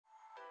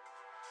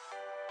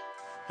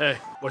Hey,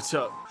 what's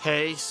up?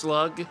 Hey,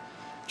 slug.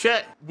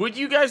 Chat, would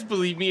you guys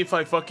believe me if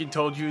I fucking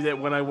told you that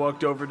when I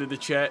walked over to the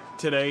chat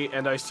today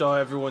and I saw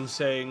everyone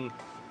saying,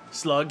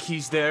 Slug,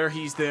 he's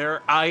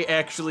there, I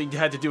actually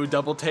had to do a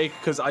double take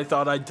because I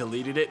thought I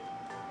deleted it.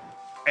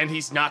 And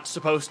he's not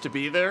supposed to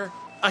be there?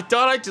 I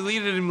thought I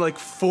deleted him like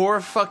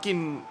 4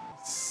 fucking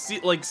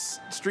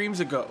streams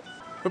ago.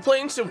 We're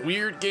playing some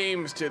weird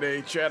games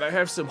today, chat. I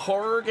have some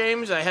horror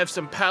games, I have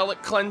some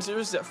palate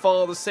cleansers that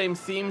follow the same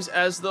themes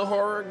as the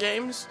horror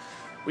games.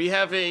 We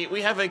have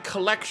a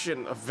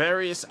collection of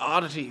various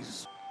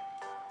oddities.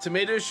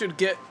 Tomato should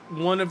get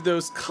one of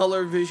those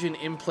color vision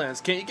implants.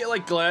 Can't you get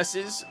like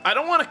glasses? I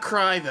don't want to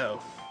cry though.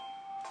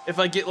 If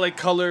I get like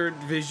colored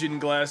vision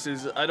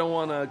glasses, I don't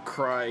want to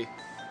cry,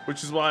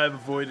 which is why I've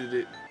avoided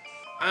it.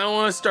 I don't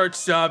want to start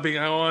sobbing.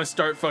 I don't want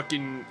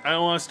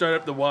to start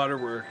up the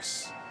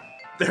waterworks.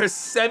 They're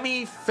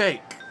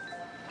semi-fake.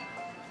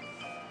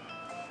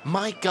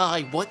 My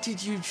guy, what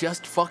did you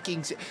just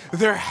fucking say?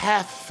 They're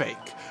half fake.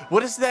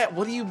 What is that?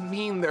 What do you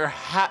mean they're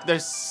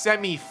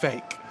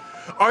semi-fake?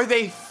 Are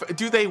they,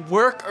 do they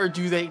work or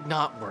do they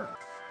not work?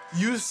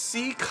 You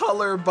see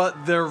color,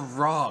 but they're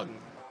wrong.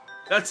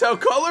 That's how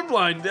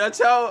colorblind,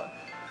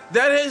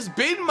 that has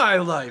been my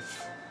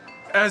life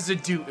as a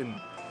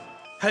DEUTAN.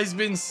 Has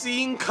been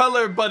seeing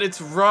color, but it's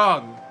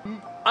wrong.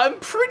 I'm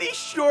pretty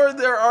sure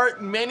there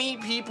aren't many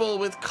people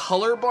with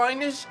color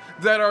blindness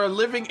that are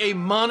living a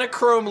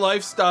monochrome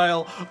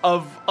lifestyle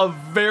of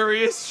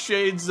various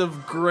shades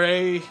of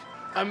gray.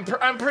 I'm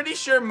pretty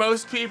sure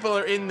most people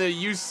are in the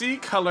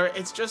UC color,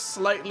 it's just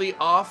slightly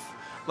off.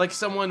 Like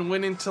someone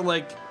went into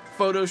like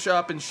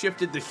Photoshop and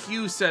shifted the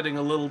hue setting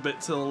a little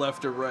bit to the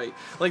left or right.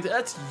 Like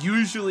that's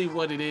usually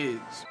what it is.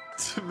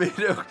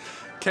 Tomato,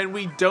 can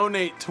we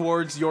donate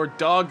towards your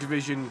dog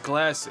vision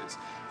glasses?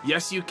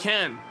 Yes, you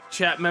can.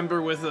 Chat member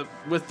with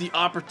the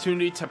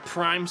opportunity to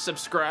Prime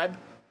subscribe.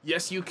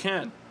 Yes, you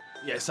can.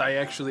 Yes, I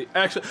actually,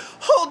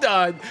 hold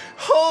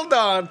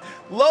on.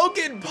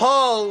 Logan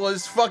Paul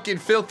was fucking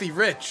filthy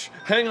rich.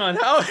 Hang on,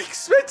 how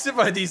expensive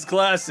are these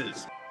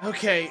glasses?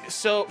 Okay,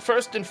 so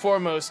first and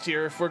foremost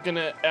here, if we're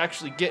gonna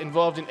actually get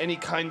involved in any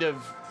kind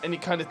of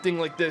thing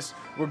like this,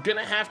 we're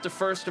gonna have to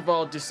first of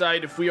all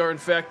decide if we are in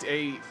fact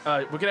we're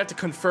gonna have to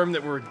confirm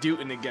that we're a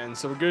DEUTAN again.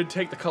 So we're gonna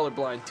take the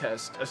colorblind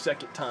test a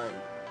second time.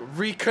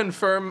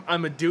 Reconfirm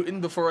I'm a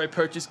DEUTAN before I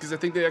purchase, because I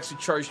think they actually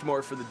charged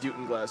more for the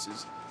DEUTAN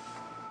glasses.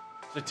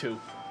 It's a 2.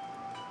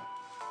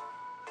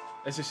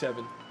 It's a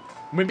 7.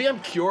 Maybe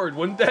I'm cured.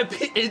 Wouldn't that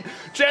be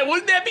Chad,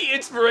 wouldn't that be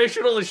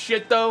inspirational as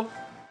shit though?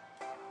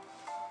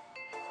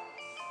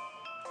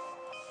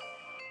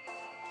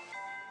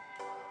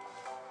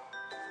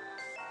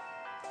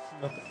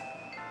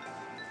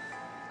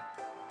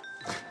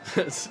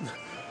 Nothing.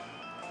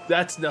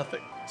 That's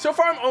nothing. So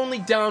far I'm only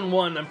down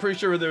 1. I'm pretty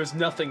sure there's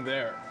nothing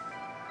there.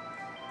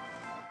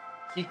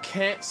 He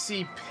can't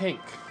see pink.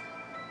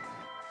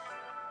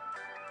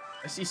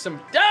 I see some.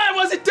 Ah, it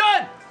wasn't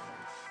done!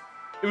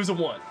 It was a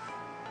 1.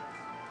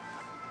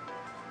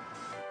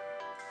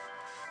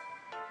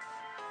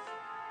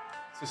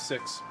 It's a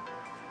 6.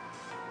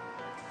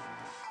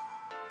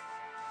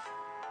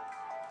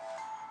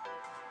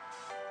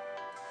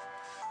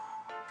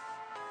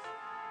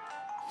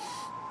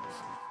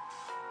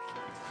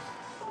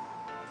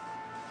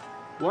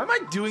 Why am I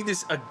doing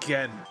this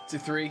again? It's a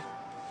 3.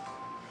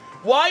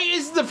 Why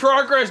is the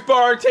progress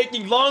bar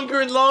taking longer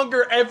and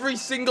longer every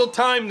single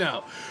time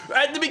now?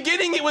 At the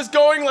beginning it was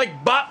going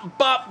like bop,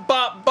 bop,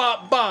 bop,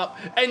 bop, bop,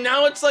 and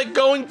now it's like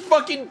going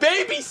fucking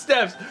baby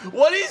steps.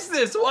 What is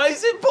this? Why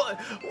is it,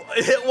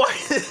 why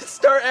did it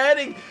start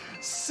adding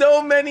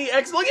so many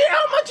X? Look at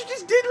how much it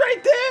just did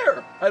right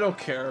there. I don't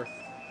care.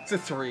 It's a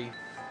 3.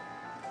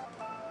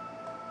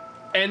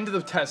 End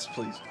the test,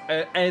 please.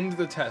 End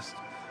the test.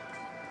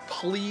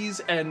 Please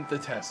end the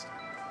test.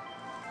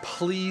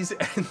 Please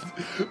end.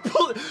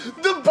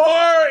 The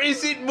bar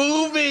isn't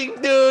moving,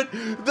 dude.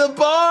 The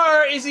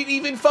bar isn't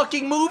even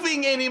fucking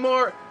moving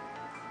anymore.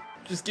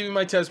 Just give me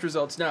my test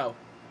results now.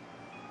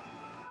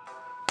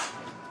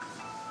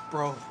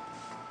 Bro.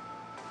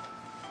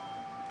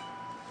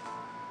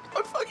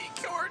 I'm fucking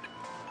cured.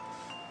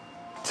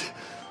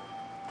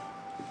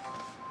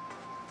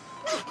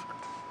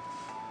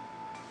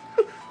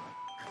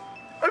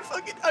 I'm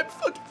fucking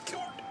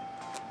cured.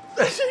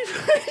 That's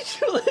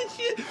inspirational as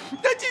shit.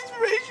 That's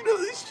inspirational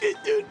as shit,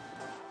 dude.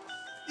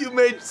 You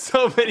made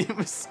so many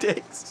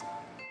mistakes.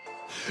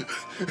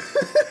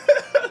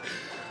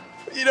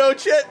 You know,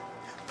 chat,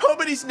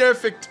 nobody's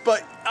perfect,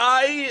 but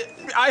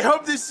I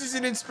hope this is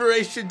an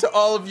inspiration to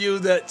all of you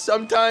that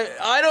sometime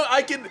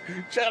I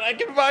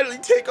can finally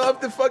take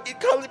off the fucking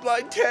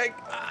colorblind tag.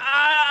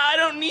 I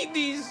don't need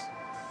these.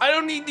 I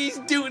don't need these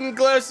DEUTAN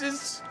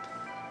glasses.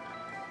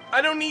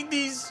 I don't need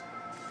these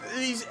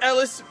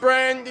Ellis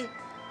brand.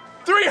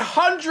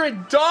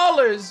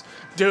 $300!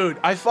 Dude,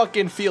 I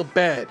fucking feel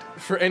bad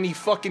for any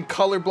fucking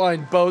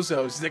colorblind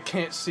bozos that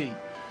can't see.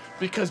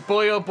 Because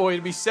boy oh boy,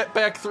 to be set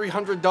back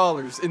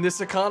 $300 in this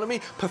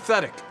economy,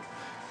 pathetic.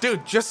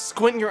 Dude, just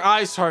squint your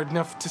eyes hard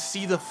enough to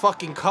see the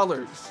fucking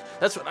colors.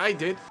 That's what I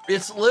did.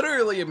 It's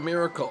literally a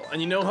miracle. And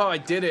you know how I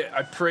did it?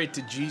 I prayed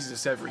to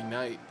Jesus every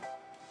night.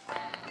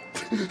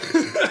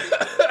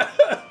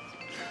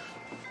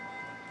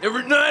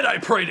 Every night I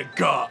pray to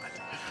God.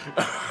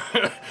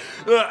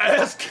 I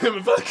ask him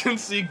if I can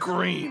see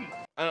green.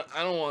 I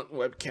don't want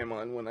webcam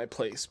on when I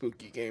play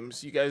spooky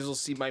games. You guys will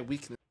see my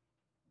weakness.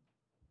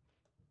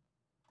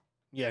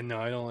 Yeah, no,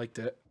 I don't like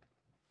that.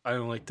 I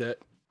don't like that.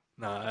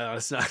 Nah,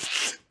 that's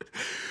not.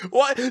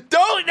 What?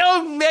 Don't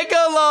know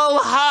Megalo,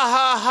 ha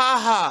ha ha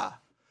ha.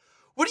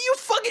 What are you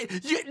fucking?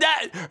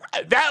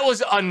 That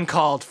was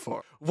uncalled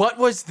for. What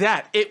was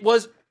that?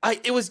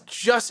 It's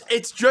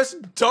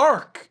just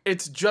dark.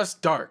 It's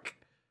just dark.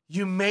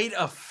 You made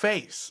a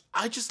face.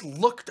 I just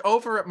looked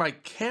over at my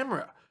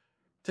camera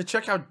to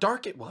check how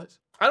dark it was.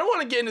 I don't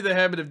want to get into the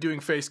habit of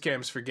doing face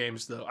cams for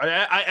games though.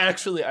 I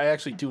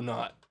actually do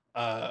not.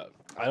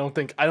 I don't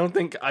think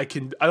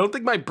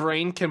my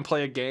brain can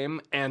play a game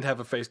and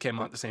have a face cam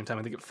on at the same time.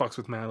 I think it fucks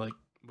with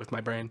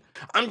my brain.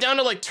 I'm down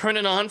to like turn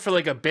it on for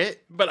like a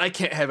bit, but I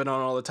can't have it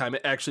on all the time.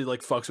 It actually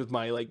like fucks with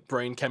my like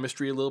brain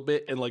chemistry a little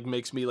bit and like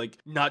makes me like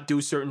not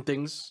do certain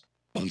things.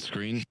 On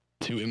screen,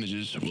 2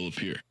 images will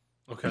appear.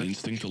 Okay. On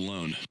instinct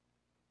alone,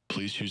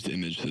 please choose the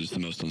image that is the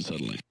most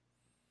unsettling.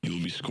 You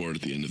will be scored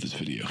at the end of this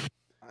video.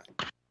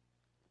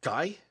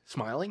 Guy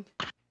smiling?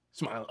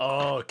 Smile.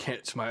 Oh,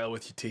 can't smile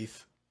with your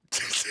teeth.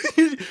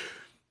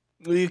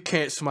 You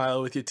can't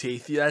smile with your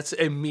teeth. That's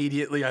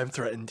immediately I'm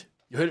threatened.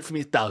 You heard it from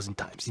me 1,000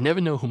 times. You never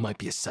know who might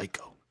be a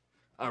psycho.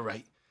 All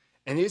right.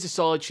 And there's a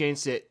solid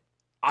chance that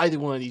either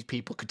one of these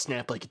people could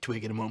snap like a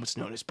twig at a moment's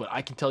notice. But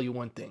I can tell you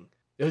one thing.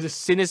 There's a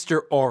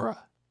sinister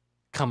aura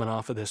coming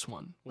off of this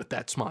one with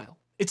that smile.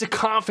 It's a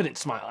confident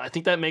smile. I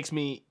think that makes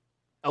me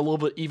a little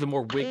bit even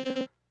more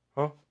wig.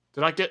 Huh?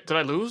 Did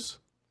I lose?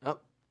 Oh.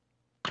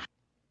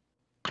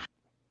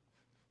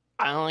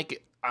 I don't like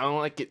it. I don't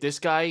like it. This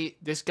guy,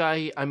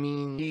 I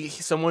mean,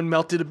 someone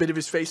melted a bit of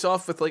his face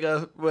off with like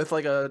a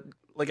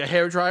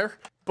hair dryer,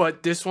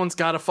 but this one's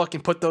got to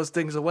fucking put those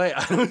things away.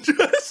 I don't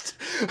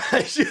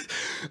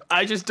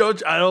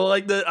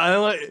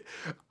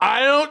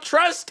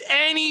trust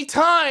any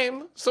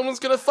time someone's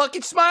gonna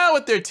fucking smile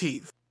with their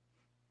teeth.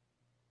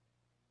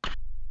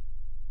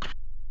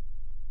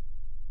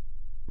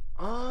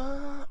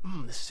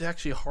 This is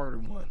actually a harder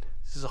one.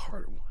 This is a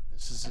harder one.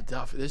 This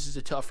is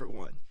a tougher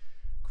one.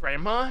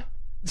 Grandma?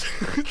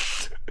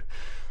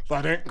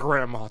 That ain't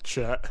grandma,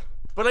 chat.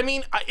 But I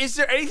mean, is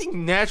there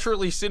anything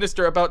naturally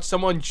sinister about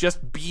someone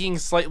just being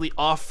slightly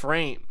off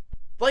frame?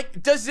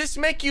 Like, does this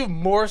make you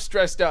more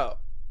stressed out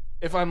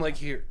if I'm like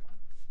here?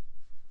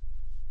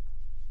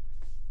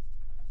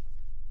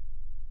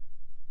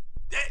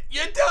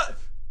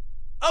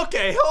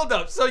 Okay, hold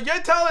up. So you're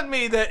telling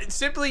me that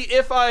simply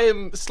if I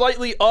am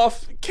slightly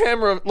off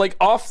camera, like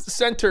off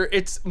center,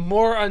 it's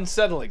more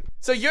unsettling.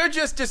 So you're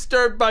just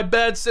disturbed by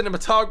bad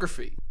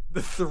cinematography.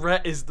 The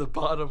threat is the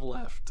bottom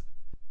left.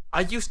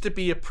 I used to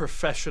be a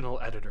professional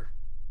editor,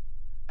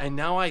 and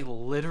now I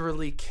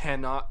literally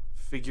cannot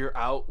figure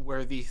out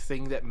where the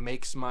thing that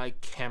makes my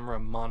camera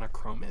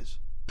monochrome is.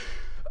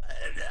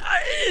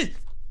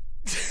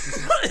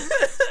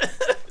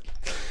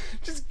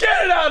 Just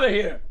get it out of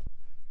here!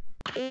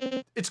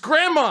 It's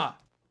Grandma!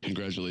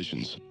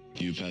 Congratulations.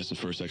 You passed the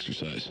first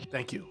exercise.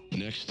 Thank you.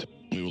 Next,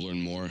 we will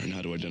learn more on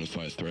how to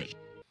identify a threat.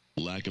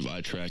 Lack of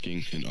eye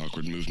tracking and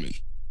awkward movement.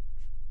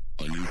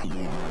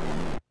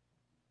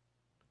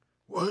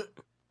 What?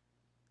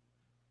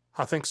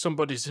 I think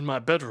somebody's in my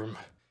bedroom.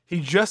 He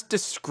just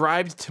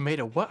described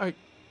tomato. What?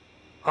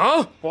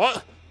 Huh?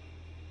 What?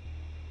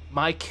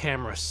 My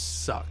camera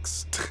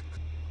sucks.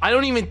 I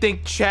don't even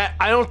think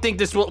I don't think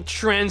this will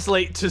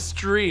translate to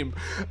stream.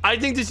 I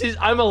think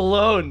I'm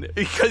alone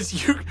because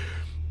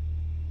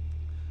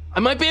I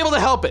might be able to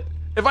help it.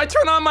 If I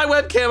turn on my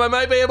webcam, I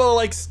might be able to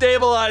like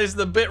stabilize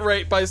the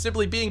bitrate by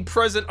simply being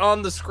present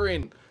on the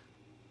screen.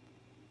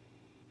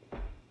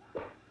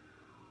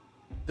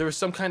 There was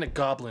some kind of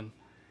goblin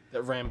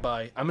that ran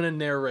by. I'm gonna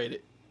narrate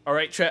it. All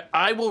right, chat.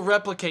 I will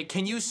replicate.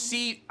 Can you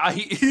see?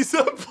 He's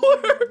a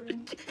blur.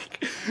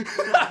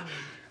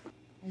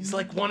 He's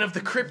like one of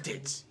the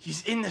cryptids.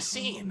 He's in the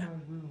scene.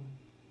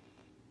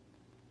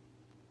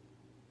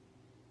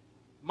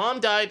 Mom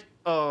died.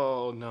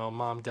 Oh no,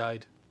 Mom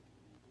died.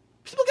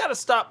 People gotta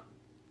stop.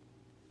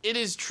 It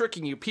is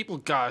tricking you. People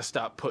gotta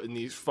stop putting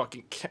these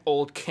fucking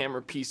old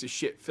camera piece of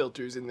shit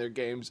filters in their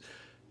games.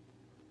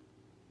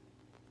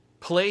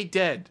 Play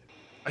dead.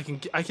 I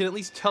can at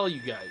least tell you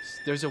guys.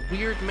 There's a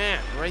weird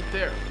man right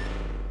there.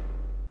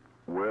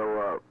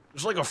 Well,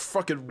 there's like a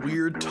fucking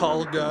weird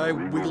tall guy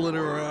wiggling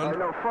around. Oh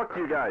no, fuck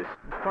you guys.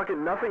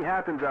 Fucking nothing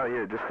happens out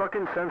here. Just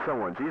fucking send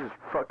someone. Jesus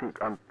fucking,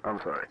 I'm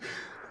sorry.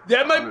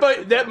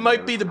 That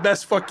might be the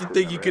best fucking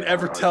thing you could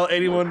ever tell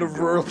anyone in a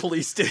rural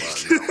police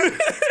station.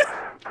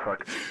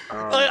 Fuck.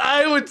 Like,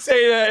 I would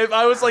say that if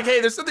I was like, hey,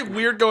 there's something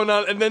weird going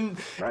on, and then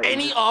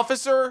any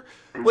officer,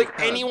 like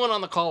anyone on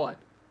the call line.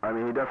 I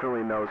mean, he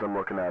definitely knows I'm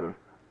looking at him.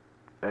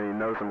 And he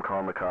knows I'm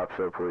calling the cops,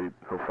 so hopefully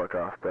he'll fuck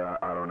off, but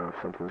I don't know,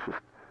 something's just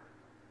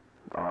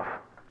off.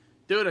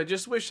 Dude, I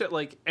just wish that,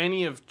 like,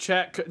 any of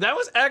chat could... That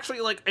was actually,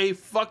 like, a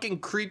fucking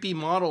creepy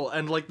model,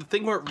 and, like, the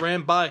thing where it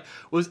ran by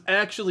was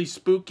actually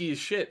spooky as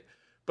shit.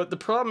 But the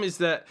problem is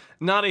that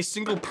not a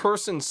single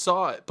person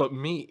saw it but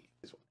me.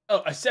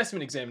 Oh,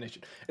 assessment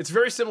examination. It's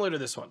very similar to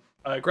this one.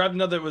 I grabbed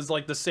another that was,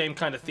 like, the same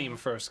kind of theme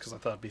first, because I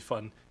thought it'd be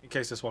fun, in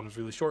case this one was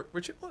really short,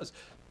 which it was.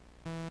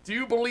 Do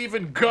you believe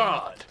in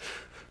God?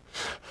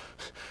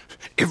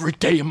 Every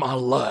day of my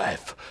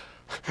life.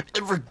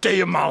 Every day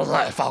of my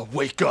life, I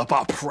wake up,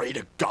 I pray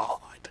to God.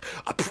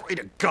 I pray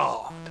to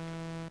God.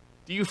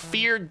 Do you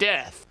fear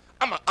death?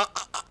 I'm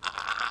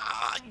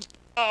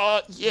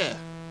yeah.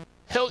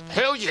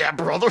 Hell yeah,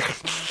 brother.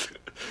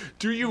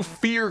 Do you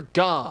fear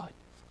God?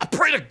 I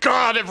pray to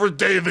God every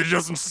day that he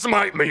doesn't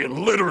smite me and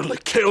literally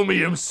kill me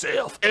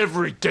himself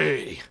every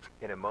day.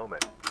 In a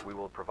moment, we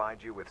will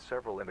provide you with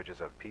several images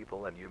of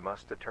people, and you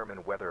must determine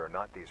whether or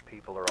not these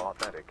people are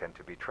authentic and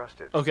to be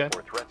trusted, okay,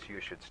 or threats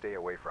you should stay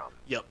away from.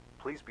 Yep.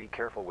 Please be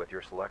careful with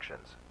your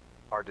selections.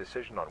 Our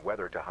decision on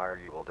whether to hire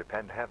you will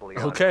depend heavily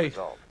on okay. the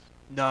results.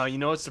 No, you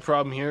know what's the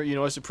problem here? You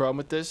know what's the problem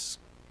with this?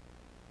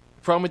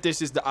 The problem with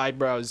this is the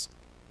eyebrows.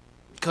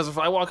 Because if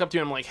I walk up to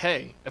you and I'm like,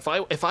 hey, if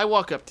I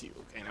walk up to you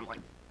and I'm like,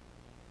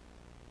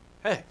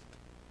 hey,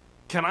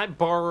 can I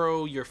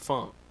borrow your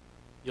phone?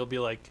 You'll be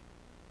like,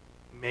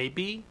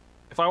 maybe?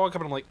 If I walk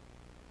up and I'm like,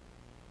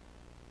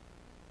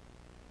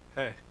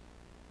 hey,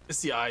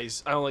 it's the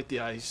eyes. I don't like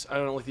the eyes. I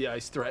don't like the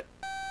eyes threat.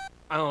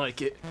 I don't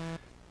like it.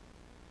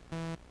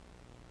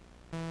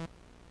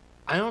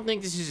 I don't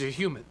think this is a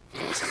human.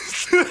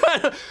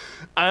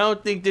 I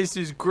don't think this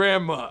is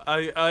grandma.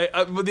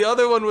 But the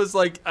other one was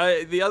like,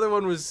 the other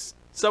one was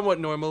somewhat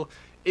normal.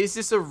 Is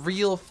this a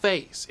real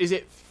face? Is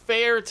it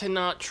fair to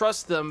not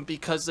trust them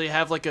because they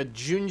have like a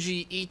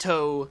Junji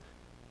Ito,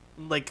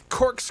 like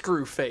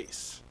corkscrew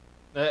face?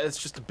 It's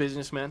just a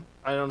businessman.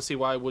 I don't see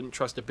why I wouldn't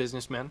trust a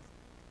businessman.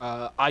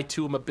 I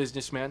too am a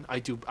businessman. I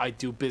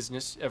do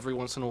business every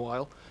once in a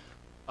while.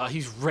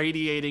 He's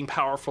radiating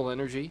powerful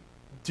energy.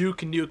 Duke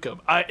Nukem.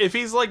 If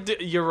he's like,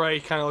 you're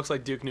right, he kind of looks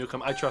like Duke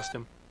Nukem. I trust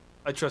him.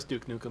 I trust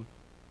Duke Nukem.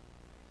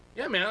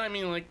 Yeah, man, I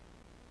mean, like,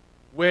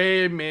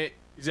 wait a minute.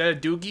 Is that a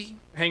doogie?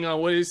 Hang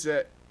on, what is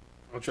that?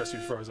 I don't trust you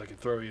as far as I can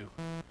throw you.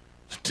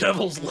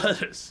 Devil's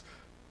lettuce.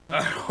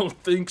 I don't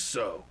think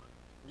so.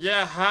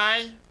 Yeah,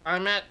 hi.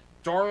 I'm at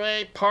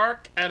Dorway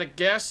Park at a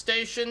gas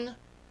station.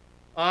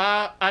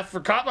 I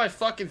forgot my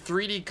fucking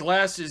 3D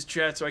glasses,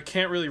 chat, so I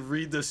can't really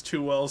read this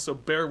too well, so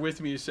bear with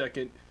me a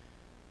second.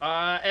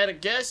 At a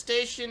gas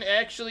station,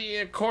 actually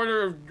in a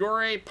corner of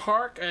Dorway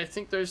Park. I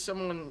think there's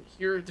someone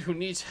here who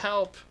needs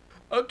help.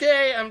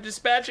 Okay, I'm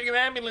dispatching an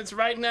ambulance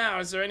right now.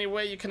 Is there any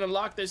way you can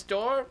unlock this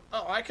door?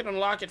 Oh, I can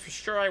unlock it for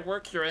sure. I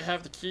work here. I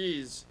have the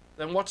keys.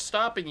 Then what's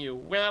stopping you?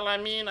 Well, I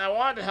mean, I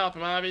wanted to help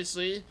him,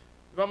 obviously.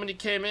 The moment he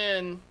came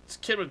in, this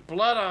kid with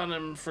blood on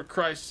him, for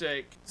Christ's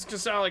sake. This can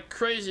sound like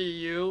crazy to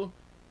you.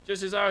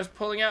 Just as I was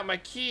pulling out my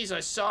keys, I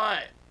saw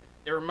it.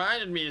 It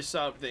reminded me of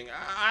something.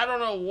 I don't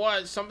know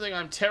what. Something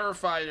I'm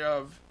terrified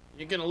of.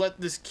 You're gonna let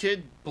this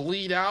kid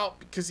bleed out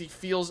because he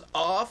feels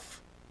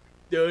off?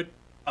 Dude,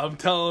 I'm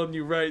telling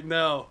you right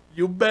now.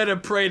 You better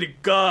pray to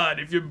God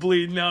if you're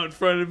bleeding out in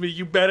front of me.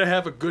 You better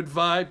have a good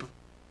vibe.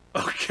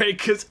 Okay,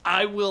 because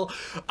I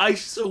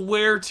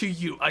swear to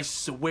you. I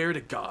swear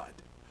to God.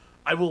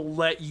 I will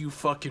let you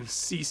fucking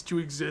cease to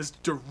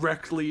exist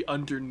directly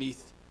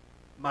underneath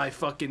my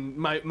fucking,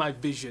 my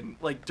vision,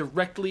 like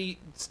directly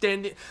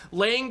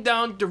laying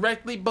down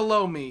directly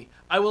below me.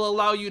 I will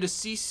allow you to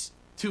cease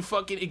to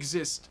fucking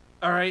exist.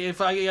 All right, if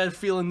I get a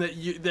feeling that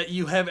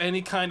you have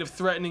any kind of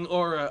threatening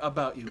aura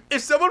about you. If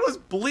someone was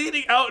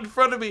bleeding out in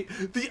front of me,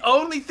 the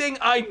only thing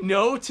I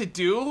know to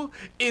do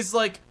is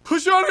like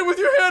push on it with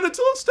your hand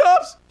until it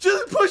stops.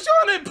 Just push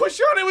on it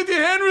with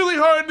your hand really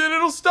hard, and then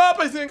it'll stop.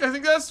 I think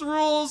that's the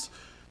rules.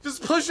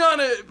 Just push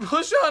on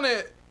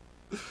it.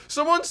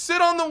 Someone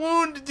sit on the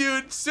wound,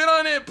 dude. Sit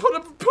on it. Put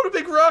a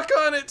big rock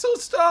on it till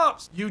it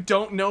stops. You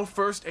don't know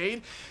first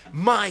aid?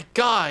 My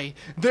guy,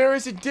 there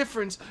is a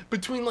difference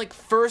between like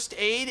first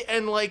aid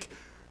and like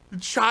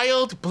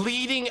child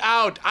bleeding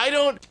out. I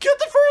don't get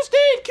the first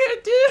aid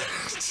kit,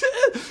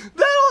 dude.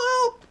 That'll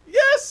help.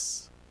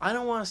 Yes. I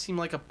don't want to seem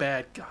like a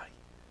bad guy,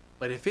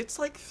 but if it's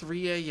like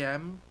 3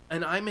 a.m.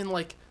 and I'm in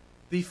like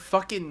the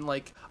fucking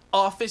like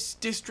office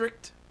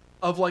district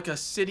of like a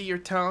city or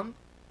town,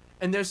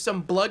 and there's some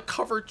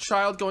blood-covered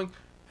child going,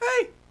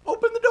 hey,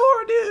 open the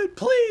door, dude,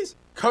 please.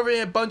 Covering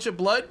a bunch of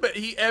blood, but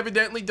he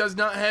evidently does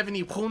not have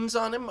any wounds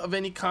on him of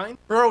any kind.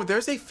 Bro,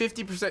 there's a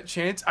 50%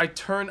 chance I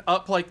turn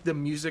up, like, the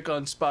music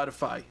on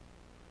Spotify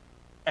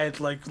and,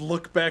 like,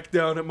 look back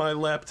down at my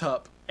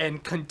laptop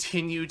and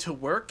continue to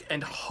work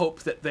and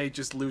hope that they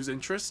just lose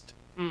interest.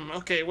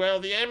 Okay,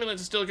 well, the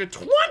ambulance is still good.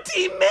 20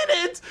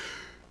 minutes?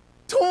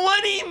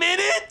 20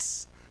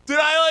 minutes? Did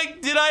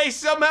I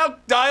somehow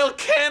dial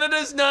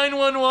Canada's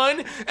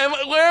 911? Who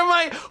am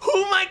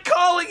I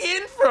calling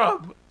in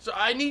from? So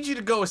I need you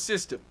to go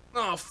assist him.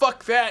 Oh,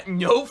 fuck that.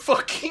 No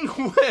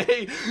fucking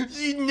way.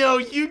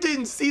 You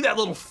didn't see that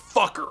little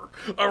fucker.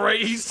 All right,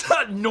 he's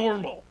not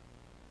normal.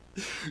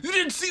 You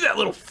didn't see that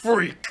little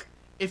freak.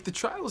 If the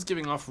trial is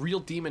giving off real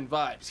demon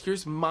vibes,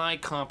 here's my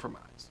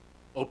compromise.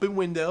 Open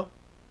window.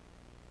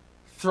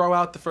 Throw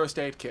out the first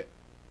aid kit.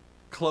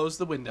 Close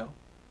the window.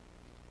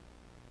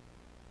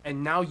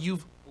 And now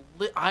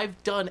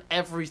I've done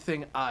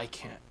everything I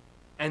can.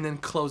 And then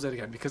close it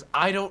again, because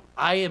I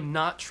am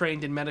not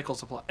trained in medical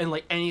supply and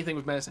like anything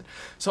with medicine.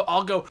 So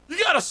I'll go, you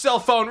got a cell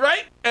phone,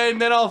 right?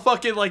 And then I'll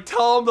fucking like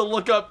tell them to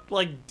look up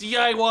like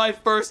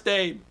DIY first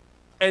aid.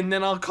 And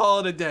then I'll call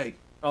it a day.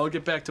 I'll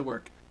get back to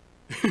work.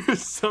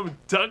 Some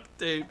duct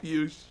tape,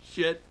 you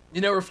shit. You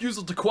know,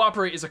 refusal to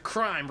cooperate is a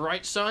crime,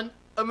 right, son?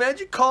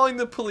 Imagine calling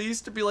the police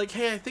to be like,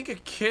 hey, I think a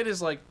kid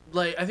is like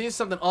I think there's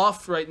something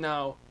off right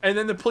now. And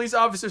then the police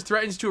officer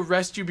threatens to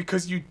arrest you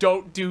because you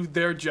don't do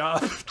their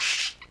job.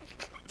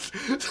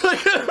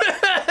 Like,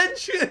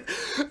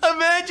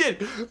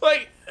 imagine,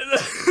 like,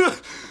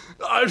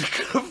 I'm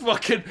gonna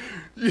fucking,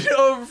 you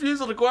know,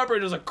 refusal to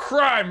cooperate is a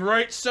crime,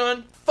 right,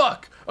 son?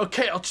 Fuck.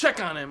 Okay, I'll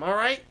check on him,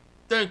 alright?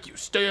 Thank you,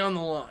 stay on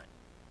the line.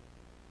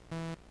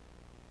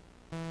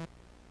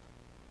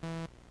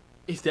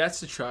 If that's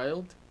the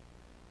child,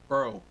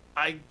 bro,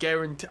 I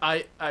guarantee,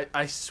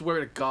 I swear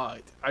to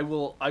God, I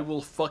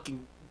will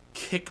fucking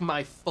kick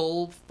my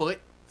full foot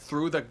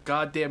through the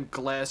goddamn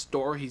glass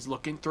door he's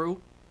looking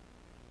through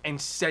and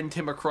send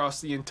him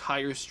across the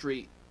entire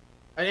street.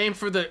 I aim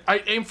for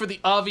the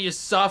obvious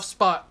soft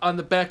spot on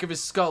the back of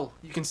his skull.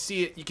 You can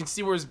see it. You can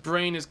see where his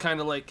brain is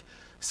kind of like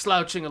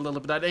slouching a little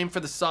bit. I'd aim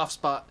for the soft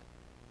spot.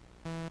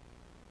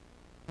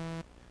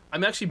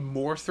 I'm actually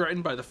more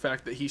threatened by the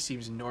fact that he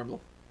seems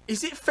normal.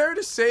 Is it fair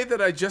to say that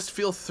I just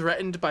feel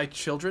threatened by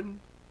children?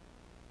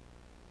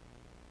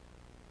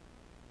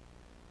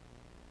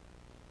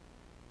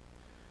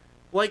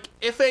 Like,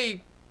 if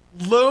a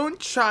lone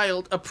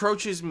child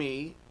approaches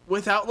me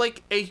without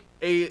like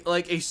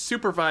a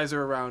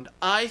supervisor around,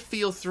 I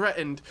feel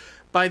threatened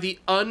by the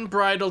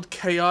unbridled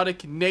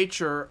chaotic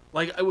nature,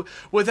 like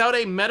without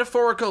a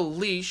metaphorical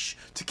leash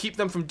to keep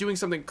them from doing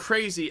something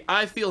crazy.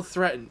 I feel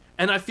threatened.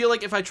 And I feel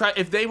like if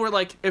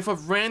a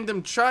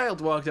random child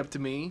walked up to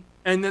me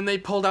and then they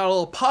pulled out a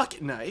little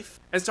pocket knife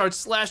and started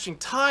slashing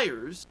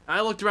tires,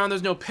 I looked around,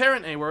 there's no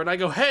parent anywhere, and I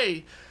go,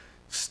 hey,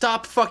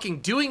 stop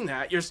fucking doing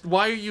that.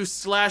 Why are you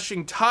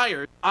slashing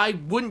tires? I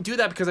wouldn't do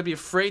that because I'd be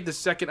afraid the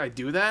second I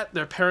do that,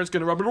 their parents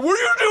gonna rub it. What are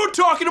you doing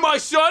talking to my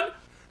son?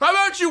 How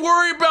about you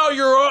worry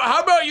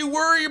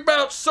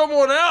about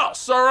someone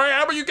else, alright?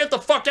 How about you get the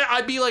fuck out?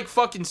 I'd be like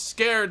fucking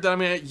scared that I'm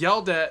gonna get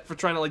yelled at for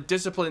trying to like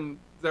discipline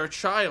their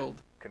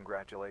child.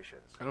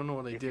 Congratulations. I don't know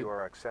what I did. If you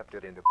are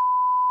accepted into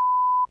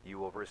you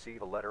will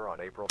receive a letter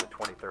on April the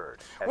 23rd.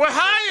 We're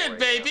hired,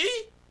 baby!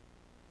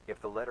 If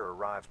the letter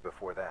arrives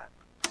before that,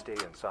 stay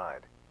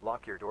inside,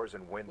 lock your doors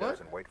and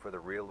windows, and wait for the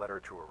real letter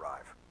to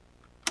arrive.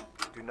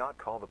 Do not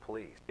call the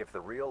police. If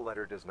the real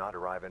letter does not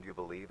arrive and you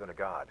believe in a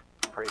God,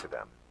 pray to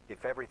them.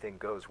 If everything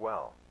goes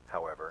well,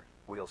 however,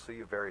 we'll see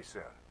you very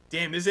soon.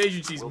 Damn, this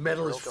agency's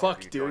metal as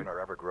fuck, dude. Join our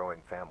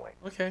ever-growing family.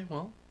 Okay,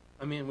 well,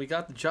 I mean, we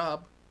got the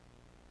job.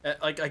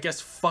 Like, I guess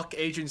fuck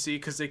agency,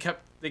 because they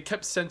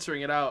kept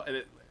censoring it out,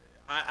 and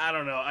I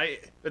don't know.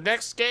 The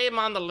next game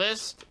on the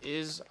list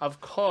is,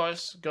 of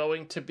course,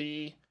 going to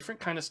be a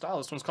different kind of style.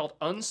 This one's called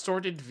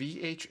Unsorted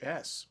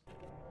VHS.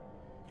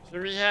 So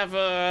we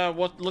have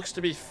what looks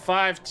to be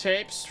 5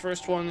 tapes.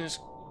 First one is,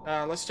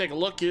 let's take a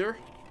look here.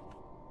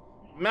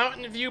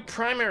 Mountain View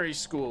Primary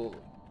School.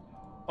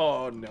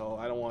 Oh no,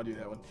 I don't want to do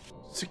that one.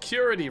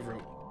 Security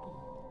room.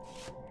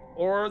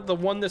 Or the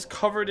one that's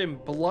covered in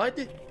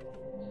blood.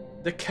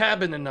 The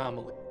cabin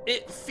anomaly.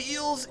 It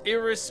feels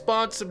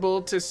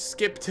irresponsible to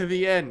skip to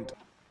the end.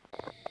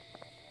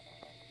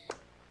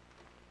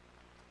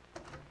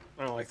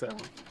 I don't like that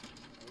one.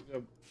 I'm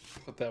gonna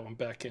put that one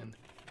back in.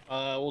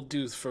 We'll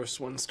do the first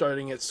one,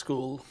 starting at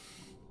school.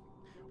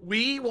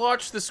 We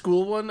watch the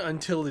school one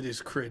until it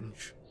is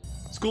cringe.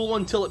 School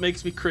one until it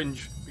makes me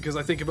cringe, because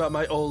I think about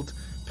my old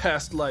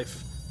past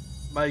life,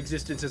 my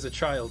existence as a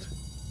child.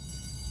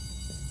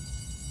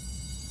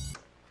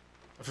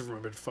 I just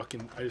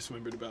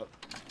remembered about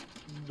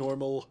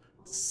normal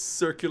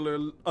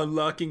circular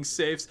unlocking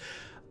safes.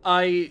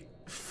 I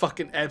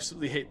fucking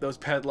absolutely hate those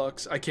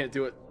padlocks. I can't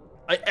do it.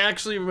 I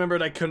actually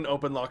remembered I couldn't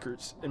open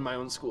lockers in my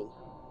own school.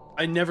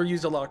 I never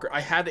used a locker. I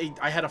had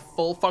a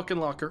full fucking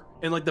locker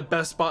in like the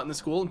best spot in the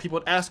school, and people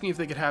would ask me if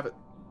they could have it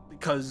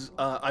because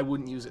I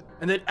wouldn't use it.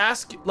 And they'd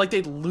ask, like,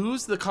 they'd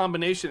lose the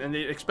combination and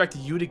they'd expect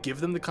you to give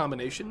them the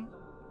combination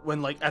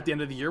when, like, at the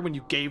end of the year when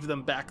you gave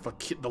them back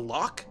the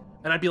lock.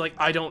 And I'd be like,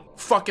 I don't,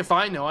 fuck if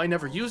I know, I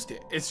never used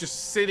it. It's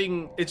just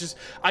sitting,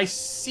 I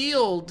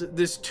sealed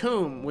this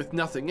tomb with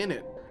nothing in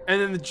it. And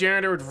then the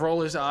janitor would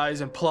roll his eyes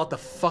and pull out the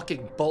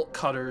fucking bolt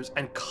cutters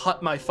and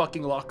cut my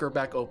fucking locker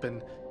back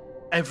open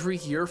every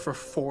year for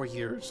 4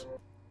 years.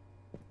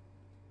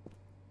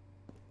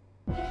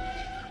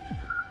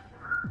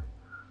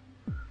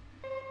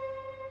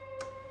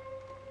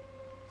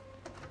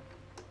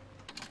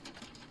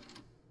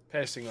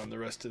 Passing on the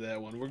rest of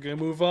that one. We're gonna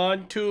move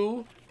on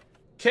to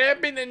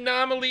Cabin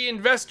anomaly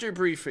investor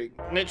briefing.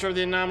 Nature of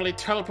the anomaly: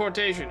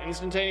 teleportation.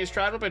 Instantaneous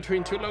travel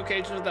between two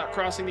locations without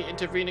crossing the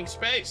intervening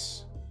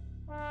space.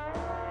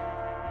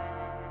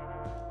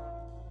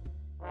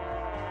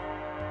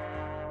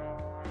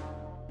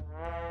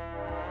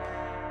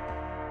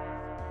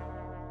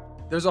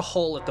 There's a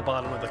hole at the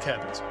bottom of the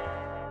cabins.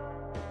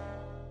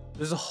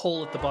 There's a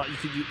hole at the bottom.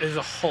 There's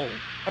a hole.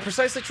 A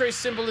precisely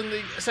traced symbol in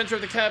the center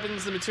of the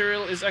cabins. The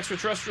material is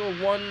extraterrestrial.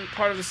 One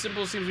part of the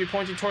symbol seems to be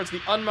pointing towards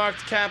the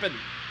unmarked cabin.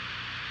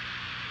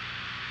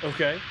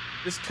 Okay.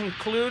 This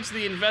concludes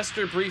the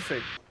investor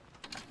briefing.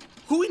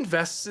 Who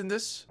invests in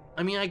this?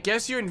 I mean, I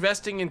guess you're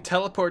investing in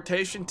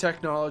teleportation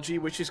technology,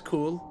 which is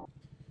cool.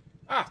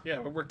 Ah, yeah,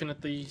 we're working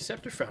at the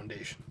Scepter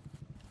Foundation.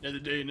 Another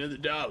day, another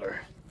dollar.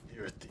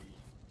 You're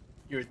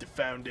at the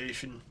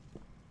foundation.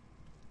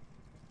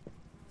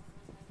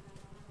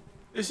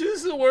 This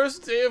is the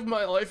worst day of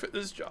my life at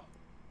this job.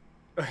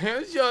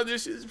 Hands down,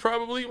 this is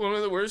probably one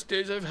of the worst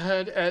days I've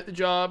had at the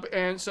job,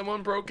 and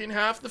someone broke in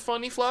half the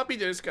funny floppy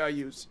disk I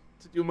use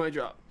to do my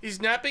job.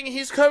 He's napping,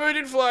 he's covered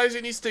in flies,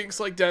 and he stinks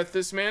like death.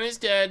 This man is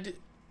dead.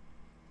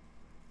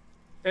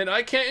 And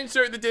I can't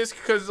insert the disc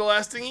because the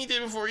last thing he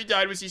did before he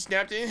died was he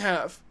snapped it in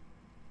half.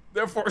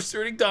 Therefore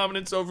asserting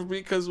dominance over me,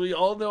 because we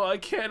all know I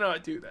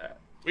cannot do that.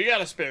 We got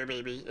a spare,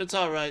 baby. It's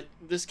alright.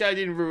 This guy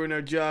didn't ruin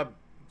our job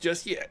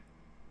just yet.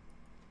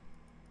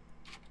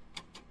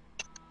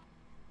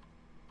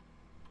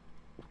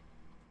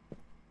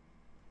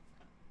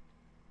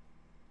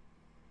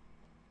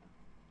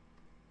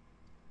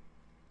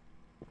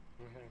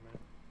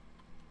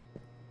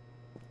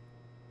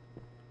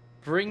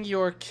 Bring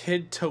your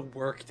kid to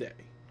work day.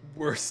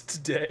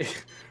 Worst day.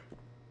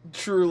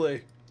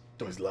 Truly.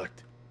 Door's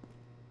locked.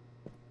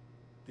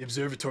 The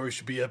observatory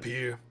should be up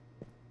here.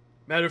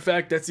 Matter of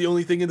fact, that's the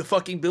only thing in the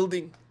fucking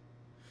building.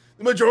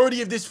 The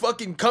majority of this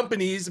fucking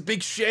company is a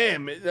big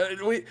sham.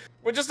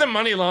 We're just a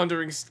money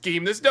laundering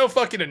scheme. There's no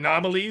fucking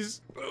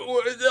anomalies.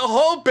 The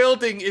whole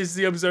building is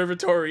the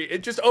observatory.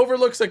 It just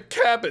overlooks a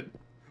cabin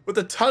with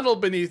a tunnel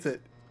beneath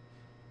it.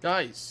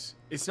 Guys,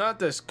 it's not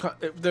this.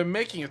 They're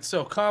making it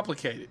so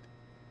complicated.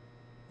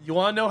 You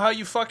wanna know how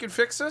you fucking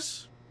fix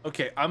this?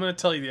 Okay, I'm gonna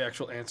tell you the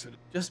actual answer.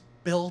 Just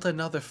build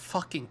another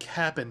fucking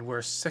cabin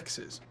where 6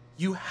 is.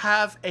 You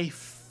have a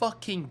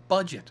fucking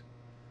budget.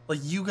 Like,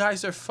 you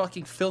guys are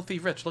fucking filthy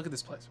rich. Look at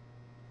this place.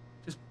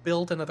 Just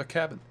build another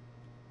cabin.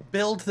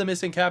 Build the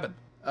missing cabin.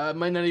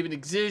 Might not even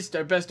exist.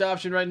 Our best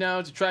option right now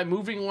is to try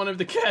moving one of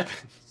the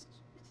cabins.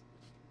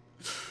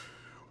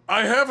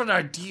 I have an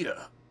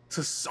idea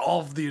to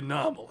solve the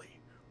anomaly.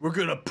 We're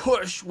gonna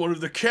push one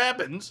of the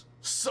cabins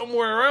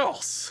somewhere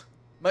else.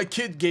 My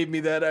kid gave me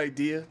that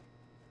idea.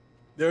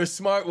 They're a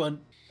smart one.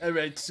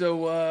 Alright,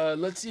 so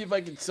let's see if I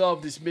can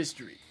solve this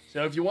mystery.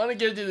 So if you want to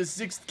get into the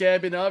 6th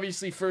cabin,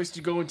 obviously first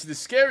you go into the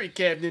scary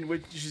cabinet,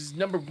 which is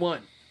number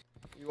 1.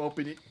 You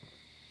open it,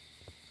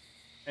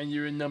 and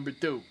you're in number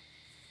 2.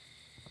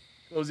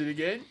 Close it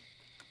again.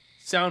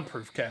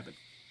 Soundproof cabin.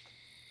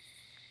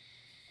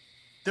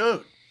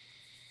 Dude,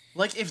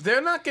 like, if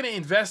they're not going to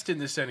invest in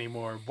this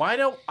anymore, why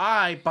don't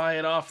I buy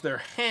it off their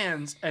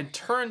hands and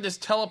turn this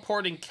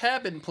teleporting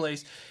cabin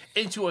place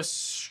into a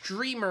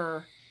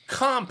streamer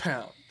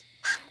compound?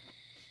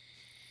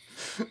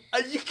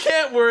 You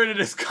can't word it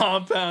as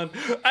compound.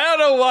 I don't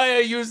know why I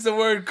use the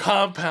word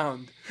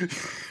compound. You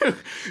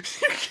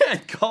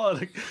can't call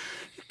it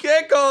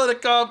a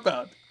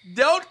compound.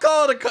 Don't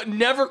call it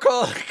never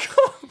call it a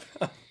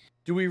compound.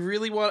 Do we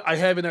really want? I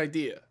have an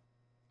idea.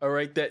 All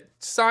right, that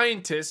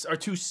scientists are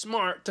too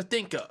smart to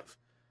think of.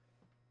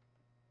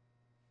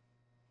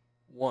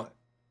 1,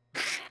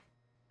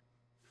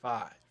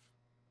 5,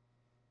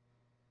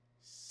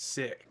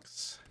 6.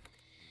 This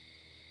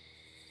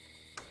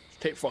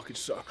tape fucking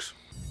sucks.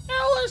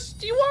 Alice,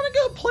 do you want to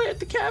go play at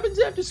the cabins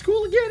after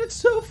school again? It's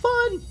so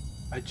fun.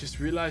 I just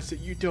realized that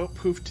you don't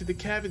poof to the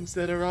cabins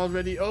that are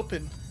already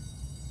open.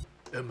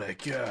 Oh my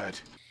god.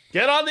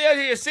 Get on the edge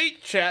of your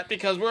seat, chat,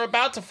 because we're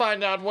about to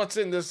find out what's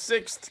in the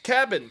 6th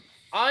cabin.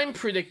 I'm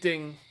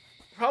predicting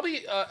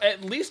probably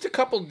at least a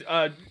couple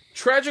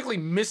tragically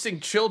missing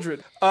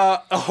children.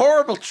 A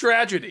horrible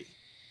tragedy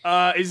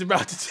is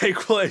about to take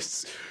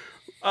place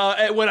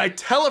when I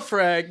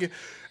telefrag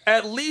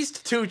at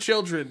least 2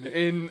 children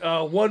in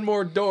one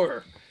more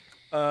door.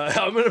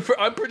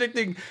 I'm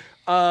predicting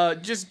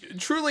just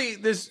truly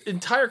this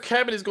entire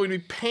cabin is going to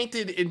be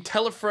painted in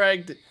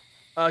telefragged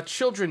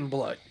children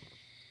blood.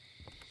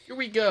 Here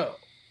we go.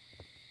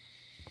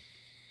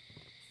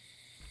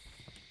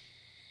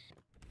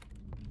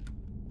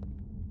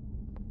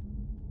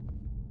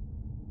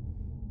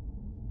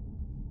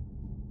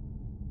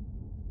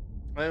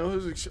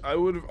 I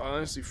would have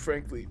honestly,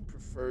 frankly,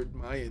 preferred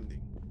my ending.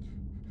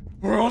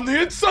 We're on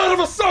the inside of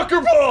a soccer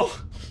ball!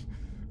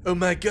 Oh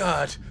my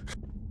god.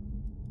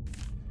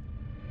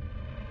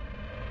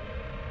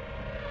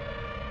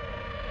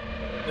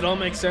 It all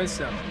makes sense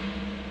now.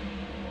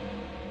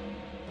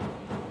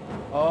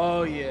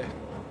 Oh yeah.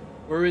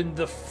 We're in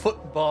the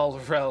football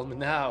realm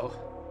now.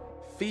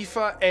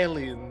 FIFA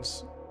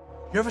aliens.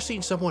 You ever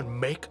seen someone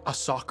make a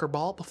soccer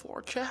ball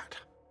before, chat?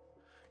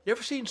 You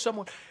ever seen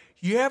someone?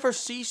 You ever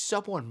see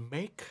someone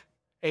make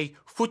a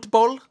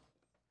football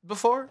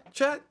before,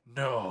 chat?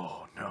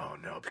 No,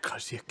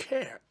 because you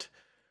can't.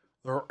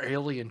 They're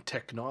alien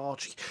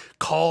technology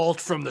called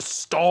from the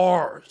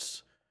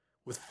stars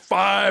with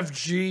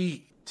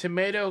 5G.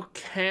 Tomato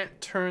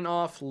can't turn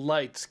off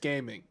lights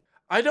gaming.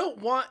 I don't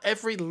want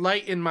every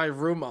light in my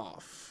room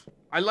off.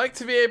 I like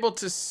to be able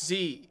to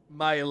see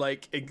my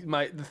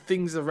the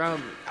things around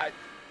me.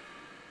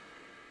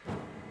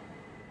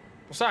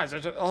 Besides,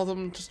 all of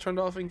them just turned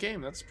off in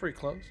game. That's pretty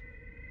close.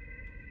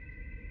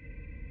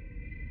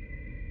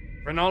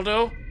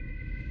 Ronaldo?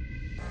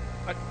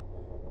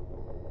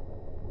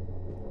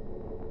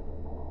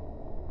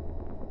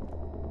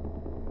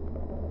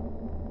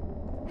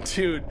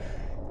 Dude,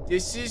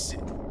 that's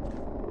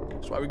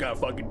why we gotta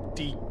fucking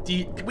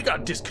we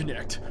gotta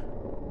disconnect.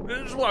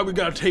 This is why we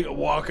gotta take a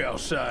walk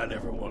outside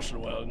every once in a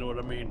while, you know what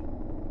I mean?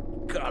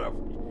 Gotta,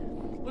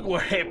 look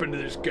what happened to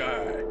this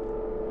guy.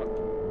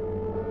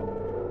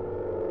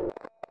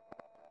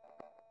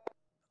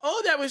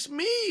 Oh, that was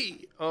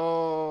me!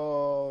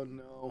 Oh,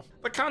 no.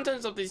 The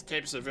contents of these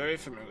tapes are very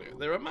familiar.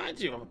 They remind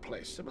you of a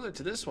place similar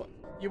to this one.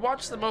 You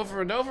watch them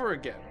over and over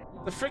again.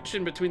 The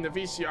friction between the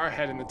VCR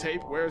head and the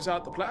tape wears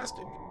out the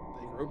plastic.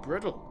 They grow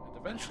brittle and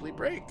eventually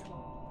break.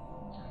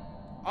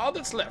 All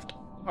that's left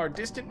are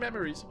distant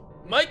memories.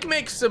 Mike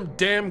makes some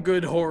damn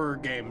good horror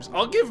games.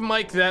 I'll give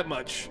Mike that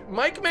much.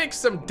 Mike makes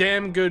some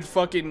damn good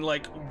fucking,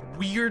 like,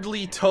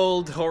 weirdly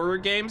told horror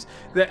games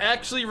that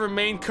actually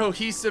remain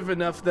cohesive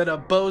enough that a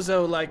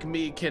bozo like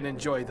me can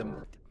enjoy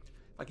them.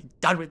 Fucking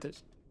done with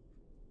this.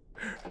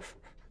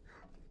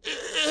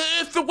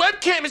 If the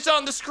webcam is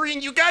on the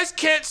screen, you guys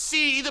can't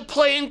see the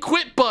play and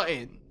quit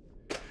button,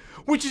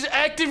 which is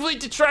actively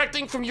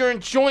detracting from your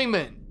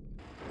enjoyment.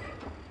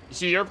 You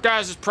see, your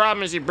guys'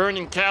 problem is you're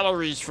burning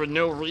calories for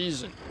no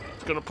reason.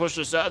 It's gonna push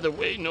us out of the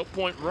way, no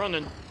point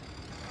running.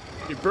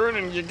 You're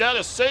burning, you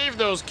gotta save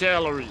those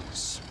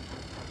calories.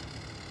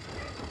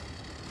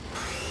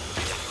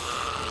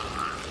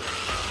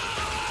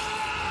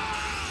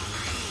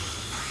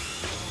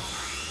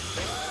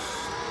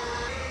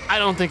 I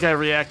don't think I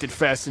reacted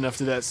fast enough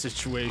to that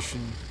situation.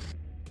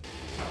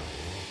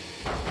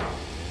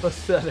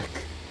 Pathetic.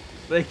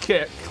 They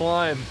can't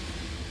climb.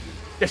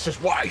 This is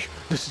why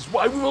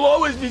we will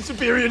always be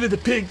superior to the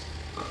pigs.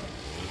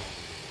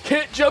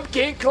 Can't jump,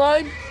 can't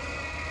climb.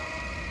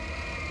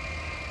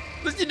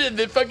 Listen to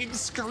the fucking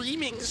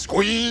screaming.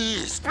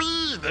 Squeeze,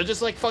 squeeze. They're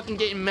just like fucking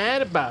getting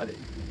mad about it.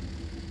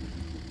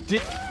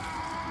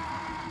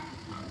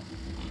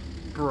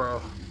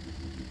 Bro.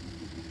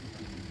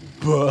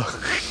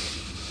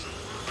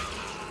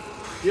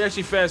 You're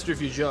actually faster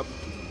if you jump.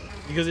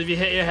 Because if you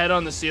hit your head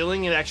on the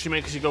ceiling, it actually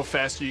makes you go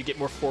faster. You get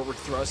more forward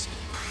thrust.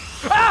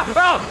 Ah!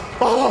 Ah!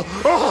 Oh!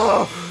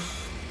 Oh!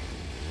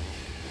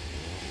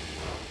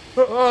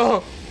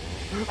 Oh!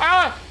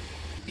 Ah!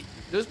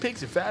 Those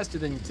pigs are faster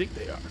than you think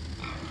they are.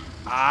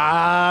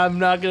 I'm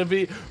not gonna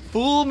be...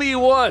 Fool me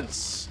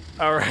once!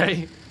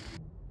 Alright?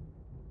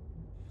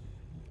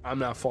 I'm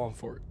not falling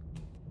for it.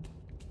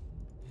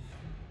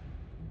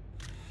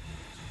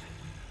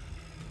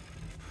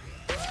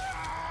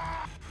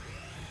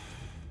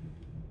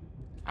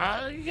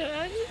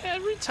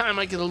 Every time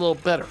I get a little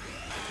better.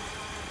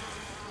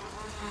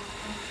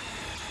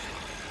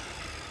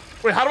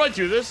 Wait, how do I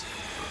do this?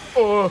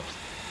 Oh!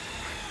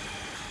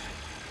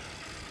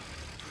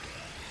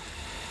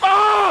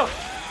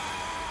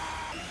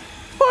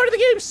 Part of the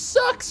game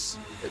sucks!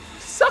 It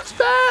sucks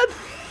bad!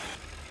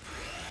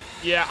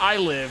 Yeah, I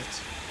lived.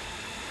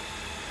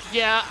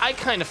 Yeah, I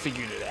kind of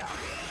figured it out.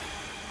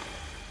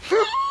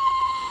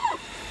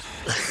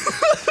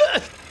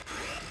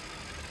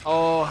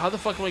 Oh, how the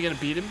fuck am I gonna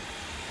beat him?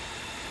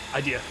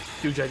 Idea.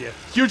 Huge idea.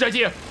 Huge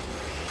idea!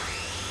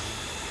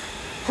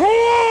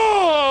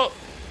 Oh!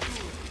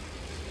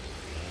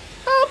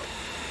 Help!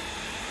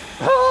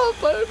 Help!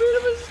 I made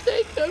a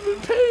mistake. I'm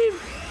in pain.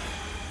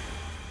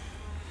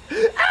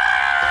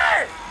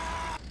 Ah!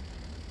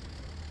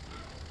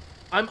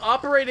 I'm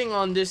operating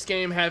on this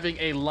game having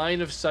a line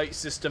of sight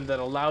system that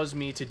allows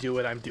me to do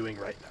what I'm doing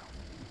right now.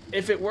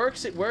 If it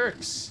works, it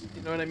works.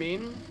 You know what I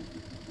mean?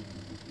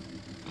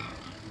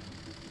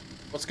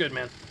 What's good,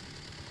 man?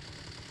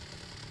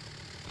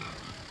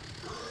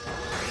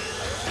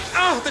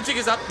 Oh, the jig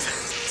is up.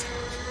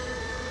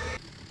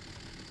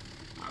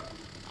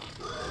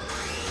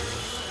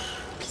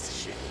 Piece of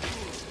shit.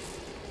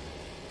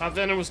 But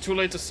then it was too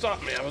late to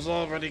stop me. I was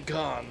already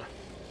gone.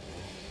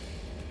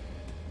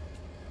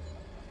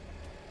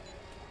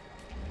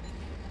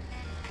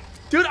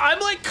 Dude,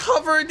 I'm like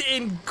covered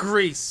in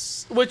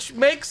grease, which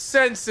makes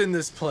sense in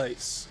this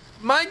place.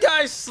 My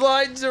guy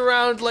slides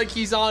around like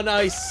he's on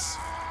ice.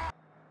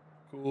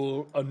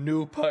 Cool, a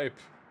new pipe.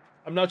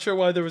 I'm not sure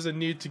why there was a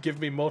need to give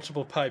me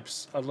multiple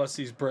pipes unless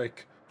these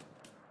break.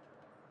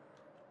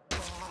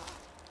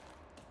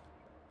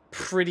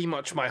 Pretty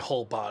much my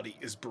whole body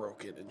is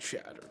broken and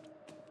shattered.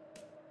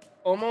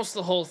 Almost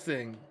the whole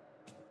thing.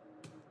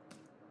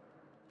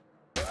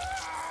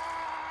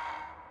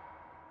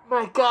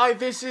 My guy,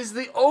 this is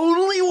the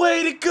only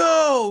way to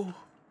go!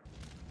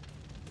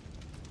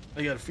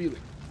 I got a feeling.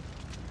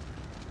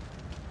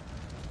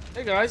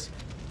 Hey guys,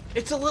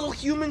 it's a little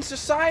human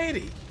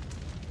society.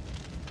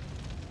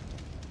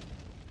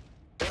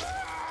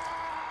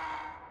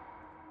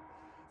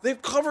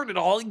 They've covered it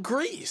all in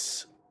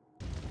grease.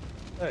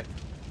 Hey.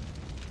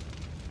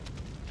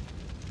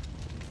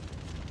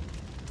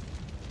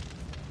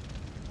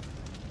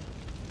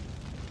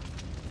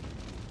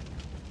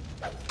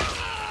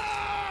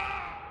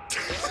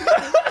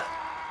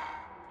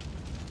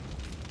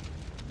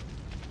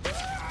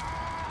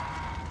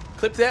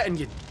 Clip that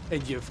and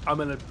I'm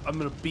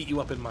gonna beat you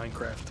up in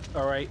Minecraft.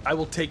 All right, I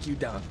will take you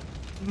down.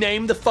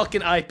 Name the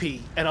fucking IP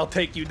and I'll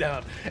take you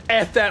down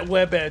at that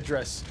web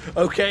address.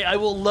 Okay, I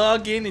will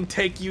log in and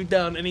take you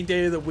down any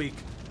day of the week.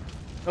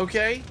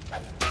 Okay?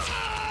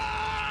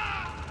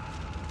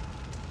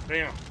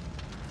 Damn.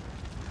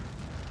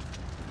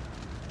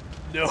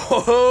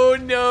 No,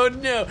 no,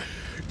 no.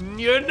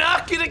 You're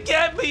not gonna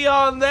get me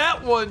on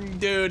that one,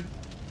 dude.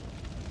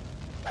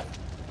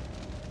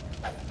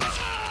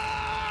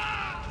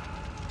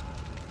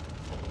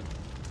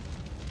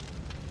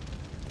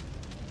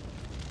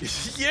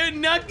 You're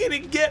not gonna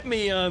get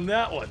me on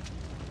that one.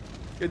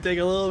 Gonna take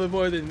a little bit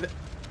more than that.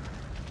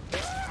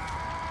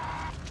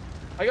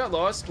 I got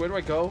lost. Where do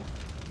I go?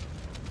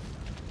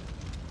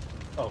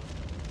 Oh.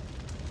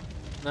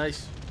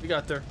 Nice. We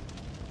got there.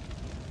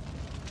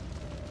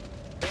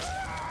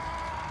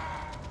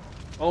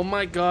 Oh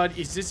my god,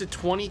 is this a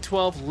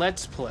 2012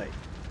 Let's Play?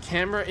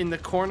 Camera in the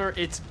corner,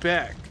 it's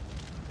back.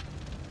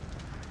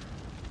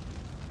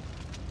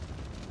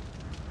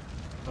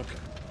 Okay.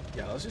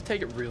 Yeah, let's just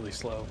take it really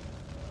slow.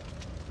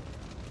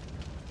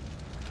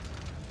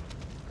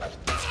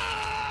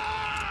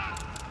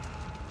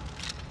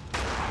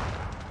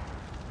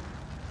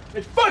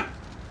 Hey, fuck!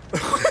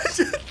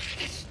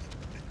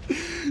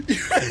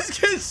 You guys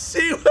can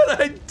see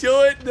what I'm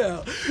doing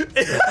now.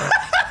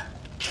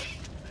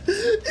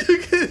 You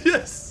can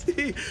just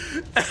see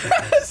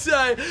as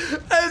I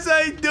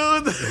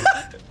do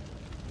that.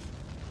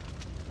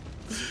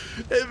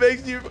 It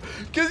makes you,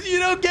 because you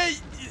don't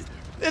get.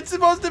 It's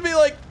supposed to be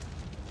like,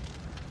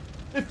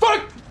 hey,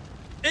 fuck!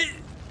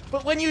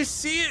 But when you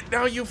see it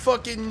now, you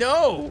fucking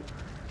know.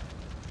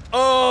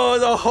 Oh,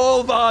 the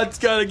whole mod's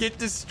gotta get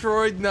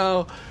destroyed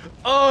now.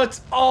 Oh, it's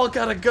all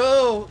gotta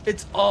go.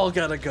 It's all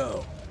gotta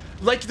go.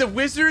 Like the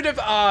Wizard of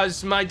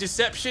Oz, my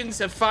deceptions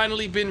have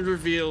finally been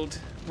revealed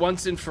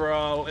once and for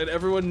all, and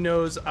everyone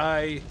knows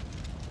I,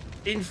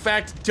 in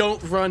fact,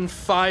 don't run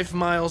 5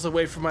 miles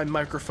away from my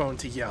microphone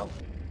to yell.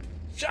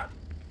 Shut.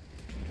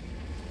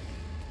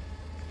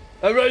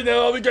 And right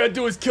now, all we gotta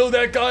do is kill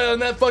that guy on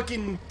that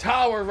fucking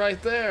tower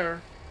right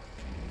there.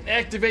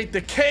 Activate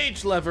the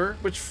cage lever,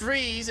 which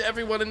frees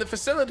everyone in the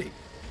facility.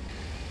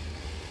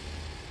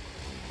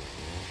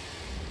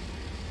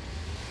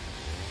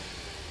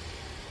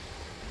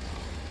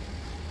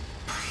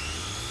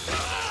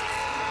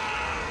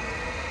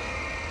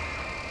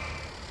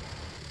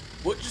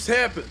 What just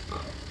happened?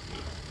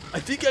 I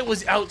think I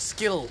was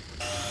outskilled.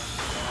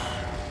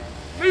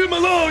 Leave him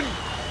alone!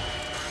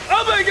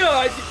 Oh my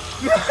god!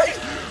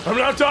 I'm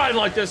not dying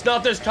like this,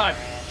 not this time.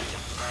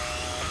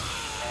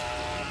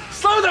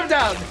 Slow them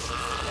down!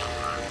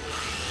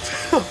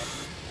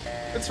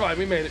 That's fine,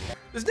 we made it.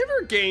 There's never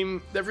a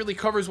game that really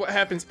covers what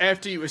happens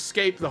after you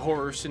escape the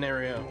horror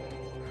scenario.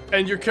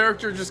 And your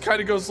character just kind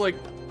of goes like,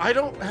 I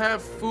don't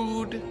have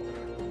food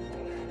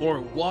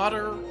or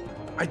water.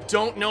 I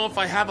don't know if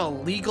I have a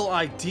legal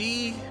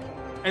ID.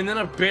 And then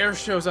a bear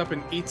shows up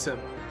and eats him.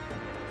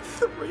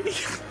 3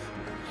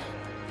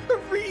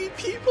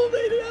 people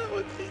made it out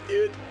with me,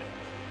 dude.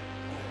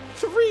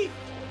 3.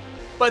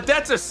 But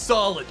that's a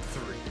solid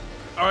 3.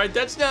 All right,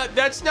 that's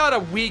not a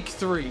weak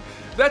 3.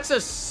 That's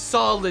a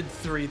solid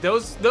 3.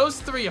 Those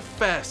 3 are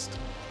fast.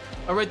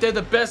 All right, they're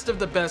the best of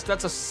the best.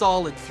 That's a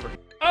solid 3.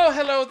 Oh,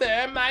 hello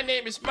there. My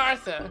name is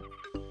Martha.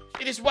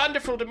 It is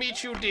wonderful to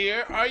meet you,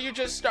 dear. Are you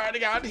just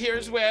starting out here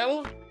as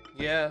well?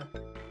 Yeah.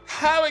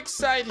 How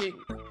exciting.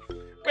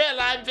 Well,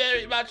 I'm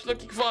very much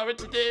looking forward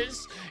to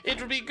this. It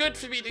will be good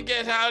for me to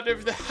get out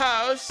of the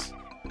house.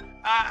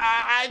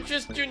 I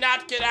just do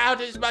not get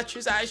out as much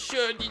as I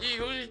should.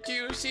 Do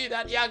you see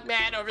that young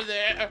man over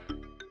there?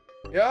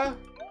 Yeah?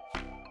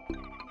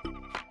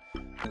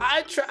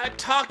 I tried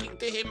talking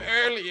to him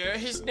earlier.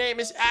 His name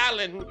is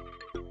Alan.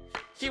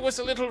 He was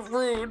a little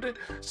rude,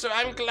 so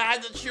I'm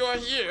glad that you're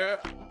here.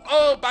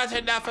 Oh, but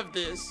enough of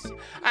this.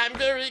 I'm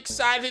very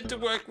excited to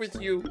work with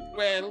you.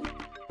 Well,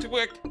 to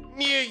work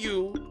near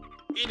you,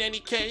 in any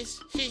case.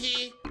 Hee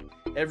hee.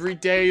 Every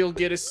day you'll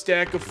get a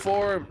stack of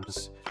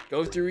forms.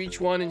 Go through each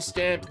one and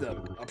stamp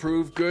them.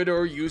 Approve good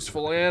or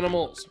useful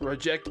animals.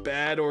 Reject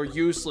bad or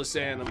useless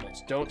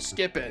animals. Don't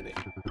skip any.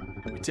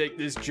 We take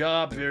this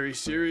job very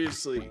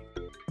seriously.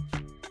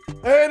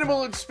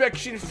 Animal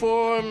inspection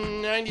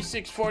form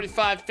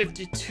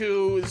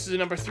 964552. This is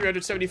number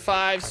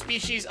 375.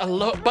 Species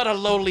but a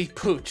lowly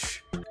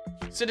pooch.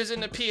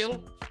 Citizen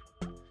appeal.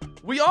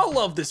 We all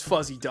love this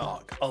fuzzy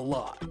dog a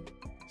lot,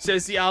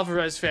 says the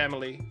Alvarez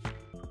family.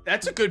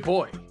 That's a good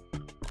boy.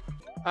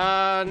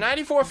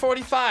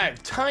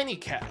 9445, tiny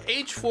cat,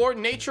 age 4,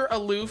 nature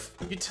aloof,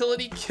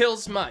 utility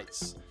kills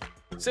mice.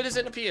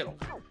 Citizen appeal.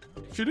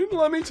 She didn't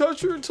let me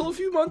touch her until a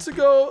few months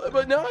ago,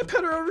 but now I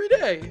pet her every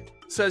day,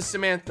 says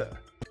Samantha.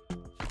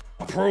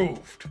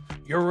 Approved.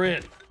 You're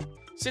in.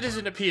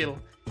 Citizen appeal.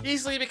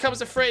 Easily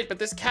becomes afraid, but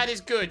this cat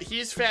is good. He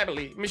is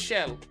family.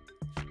 Michelle.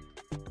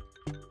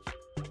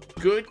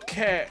 Good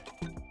cat.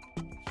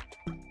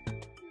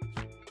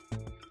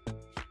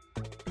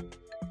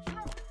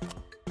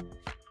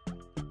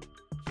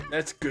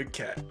 That's good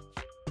cat.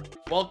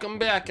 Welcome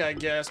back, I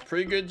guess.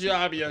 Pretty good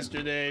job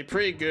yesterday.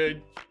 Pretty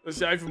good.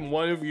 Aside from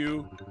one of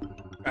you.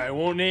 I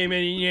won't name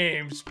any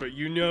names, but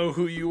you know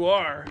who you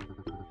are.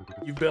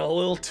 You've been a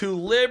little too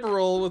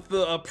liberal with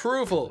the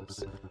approvals.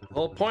 The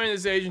whole point of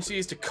this agency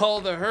is to cull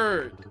the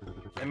herd.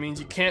 That means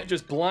you can't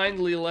just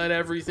blindly let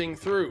everything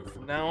through.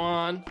 From now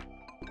on,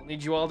 I'll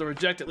need you all to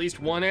reject at least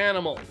one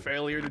animal.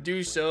 Failure to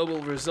do so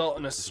will result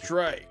in a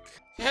strike.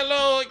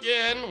 Hello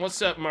again.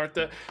 What's up,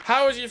 Martha?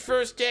 How was your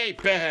first day?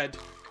 Bad.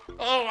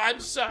 Oh, I'm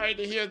sorry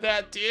to hear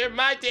that, dear.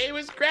 My day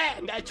was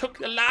grand. I took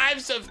the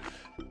lives of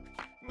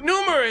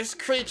numerous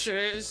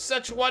creatures,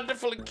 such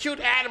wonderful and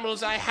cute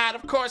animals I had.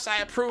 Of course, I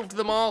approved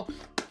them all.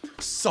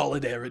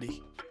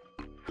 Solidarity.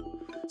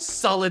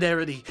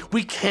 Solidarity.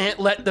 We can't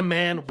let the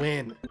man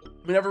win.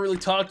 We never really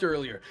talked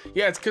earlier.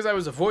 Yeah, it's because I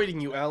was avoiding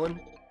you, Alan.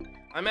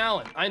 I'm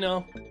Alan, I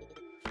know.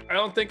 I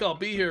don't think I'll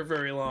be here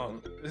very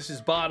long. This is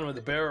bottom of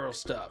the barrel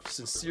stuff.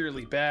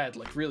 Sincerely bad,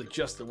 like really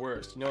just the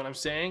worst. You know what I'm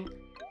saying?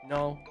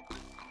 No.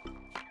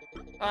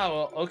 Ah,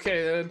 well,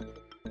 okay then.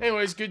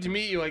 Anyways, good to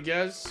meet you, I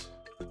guess.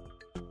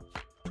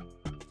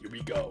 Here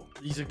we go.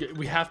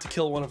 We have to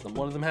kill one of them.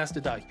 One of them has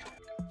to die.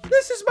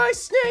 This is my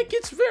snake.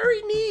 It's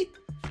very neat.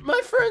 My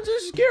friends are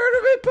scared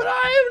of it, but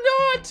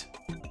I am not.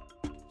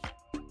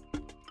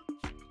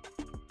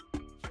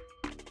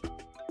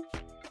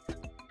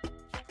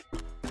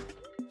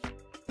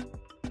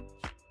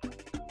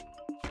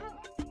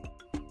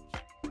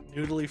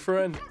 Noodly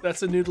friend.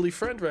 That's a noodly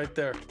friend right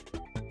there.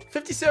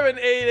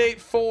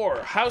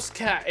 57884. House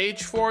cat.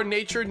 Age 4.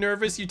 Nature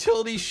nervous.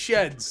 Utility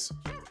sheds.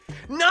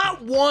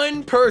 Not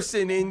one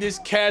person in this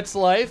cat's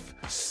life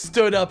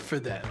stood up for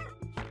them.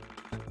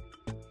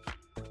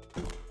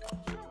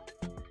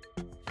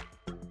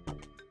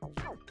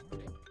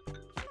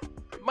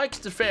 Mike's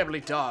the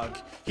family dog.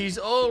 He's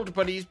old,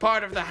 but he's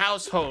part of the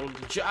household.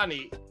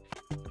 Johnny.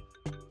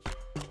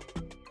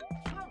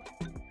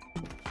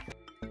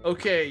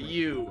 Okay,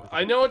 you.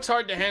 I know it's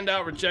hard to hand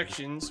out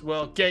rejections.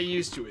 Well, get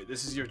used to it.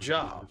 This is your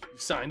job. You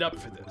signed up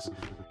for this.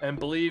 And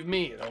believe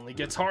me, it only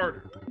gets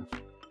harder.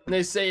 And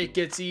they say it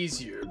gets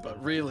easier,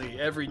 but really,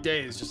 every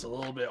day is just a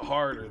little bit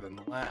harder than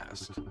the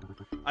last.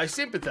 I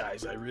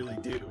sympathize, I really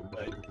do,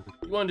 but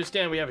you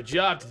understand we have a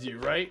job to do,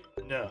 right?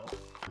 No.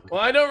 Well,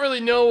 I don't really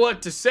know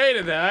what to say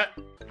to that.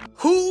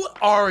 Who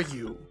are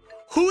you?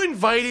 Who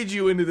invited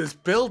you into this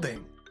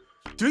building?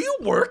 Do you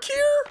work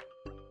here?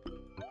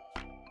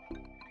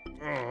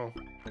 Oh.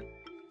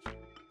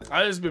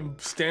 I just been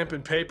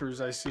stamping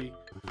papers, I see.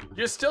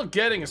 You're still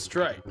getting a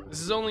strike.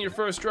 This is only your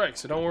first strike,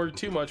 so don't worry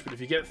too much, but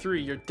if you get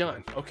 3, you're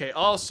done. Okay,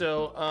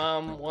 also, I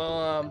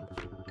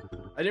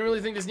didn't really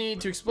think this needed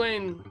to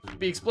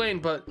be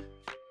explained, but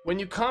when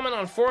you comment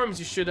on forums,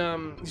 you should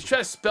try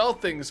to spell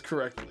things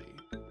correctly.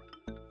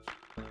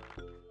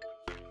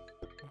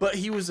 But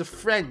he was a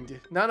friend,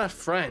 not a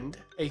friend,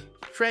 a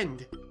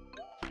friend.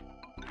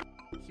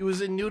 He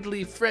was a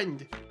noodly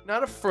friend,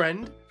 not a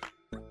friend.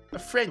 A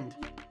friend.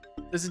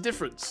 There's a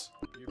difference.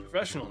 You're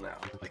professional now,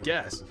 I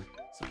guess.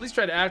 So please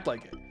try to act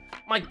like it.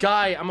 My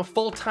guy, I'm a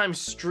full-time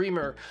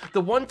streamer. The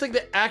one thing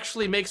that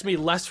actually makes me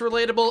less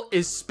relatable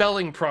is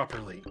spelling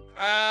properly.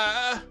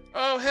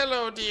 Oh,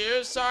 hello,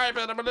 dear. Sorry,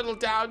 but I'm a little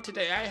down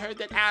today. I heard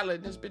that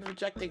Alan has been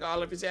rejecting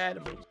all of his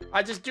animals.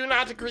 I just do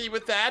not agree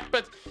with that,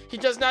 but he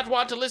does not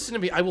want to listen to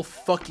me. I will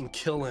fucking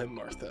kill him,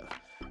 Martha.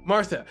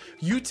 Martha,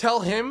 you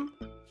tell him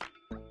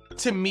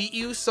to meet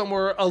you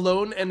somewhere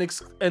alone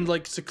and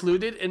like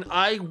secluded, and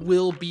I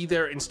will be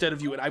there instead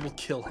of you, and I will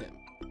kill him.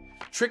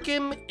 Trick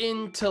him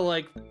into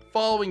like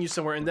following you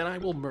somewhere, and then I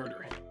will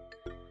murder him.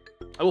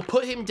 I will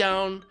put him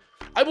down.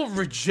 I will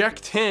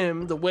reject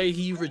him the way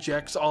he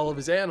rejects all of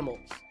his animals.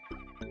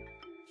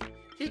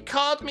 He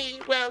called me,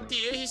 well,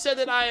 dear, he said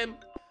that I am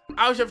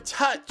out of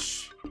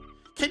touch.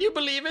 Can you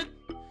believe it?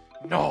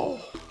 No.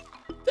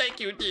 Thank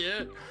you,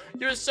 dear.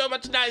 You're so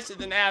much nicer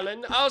than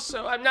Alan.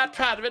 Also, I'm not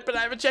proud of it, but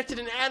I rejected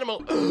an animal.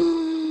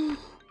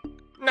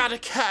 Not a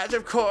cat,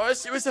 of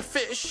course. It was a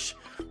fish.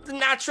 The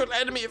natural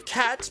enemy of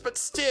cats, but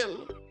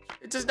still.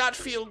 It does not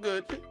feel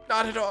good.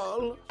 Not at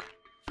all.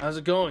 How's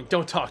it going?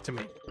 Don't talk to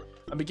me.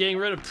 I've been getting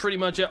rid of pretty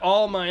much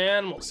all my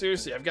animals.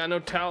 Seriously, I've got no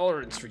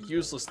tolerance for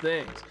useless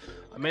things.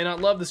 I may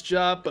not love this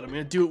job, but I'm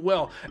gonna do it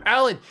well.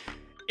 Alan,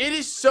 it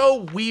is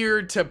so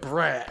weird to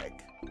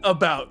brag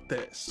about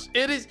this.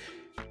 It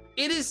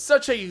is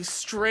such a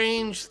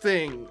strange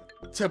thing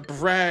to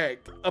brag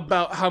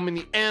about how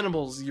many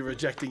animals you're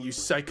rejecting, you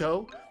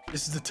psycho.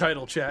 This is the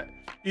title, chat.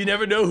 You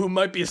never know who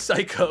might be a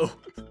psycho.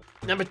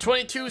 Number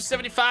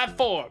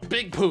 2275-4,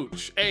 Big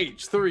Pooch,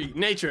 age 3,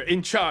 nature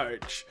in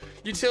charge.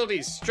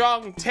 Utilities,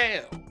 strong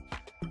tail.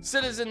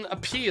 Citizen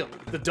appeal,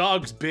 the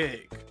dog's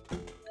big.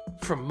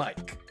 From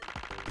Mike.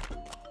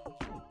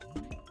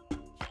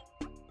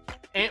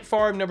 Ant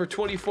Farm number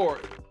 24.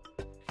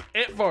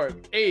 Ant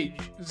Farm,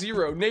 age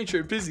 0,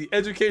 nature busy,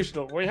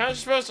 educational. We're not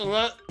supposed to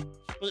let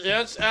the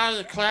ants out of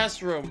the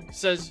classroom,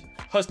 says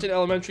Huston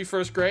Elementary,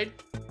 1st grade.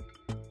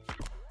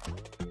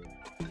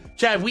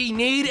 Chad, we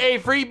need a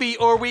freebie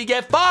or we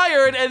get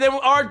fired and then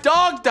our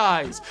dog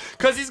dies.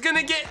 Cause he's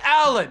gonna get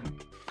Alan.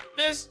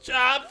 This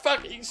job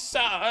fucking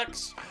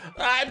sucks.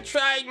 I'm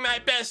trying my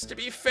best to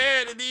be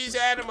fair to these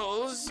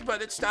animals,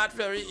 but it's not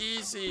very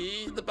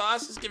easy. The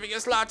boss is giving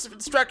us lots of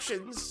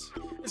instructions.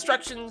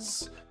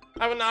 Instructions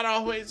I would not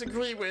always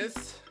agree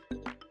with.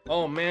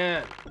 Oh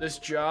man, this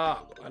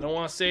job. I don't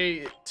want to say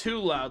it too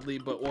loudly,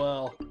 but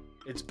well,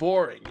 it's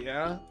boring,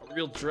 yeah? A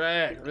real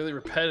drag, really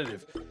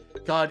repetitive.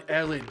 God,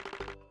 Ellen,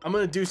 I'm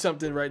gonna do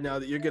something right now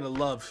that you're gonna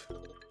love.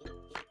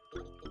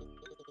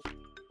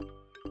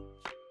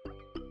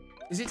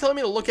 Is he telling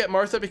me to look at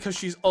Martha because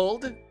she's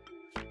old? Did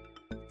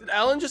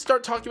Alan just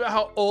start talking about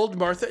how old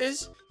Martha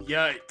is?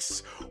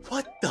 Yikes.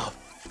 What the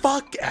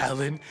fuck,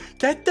 Alan?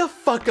 Get the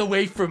fuck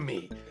away from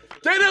me.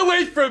 Get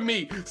away from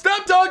me.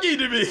 Stop talking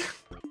to me.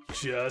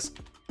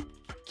 Just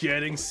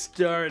getting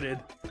started.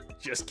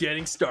 Just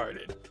getting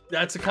started.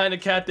 That's the kind of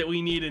cat that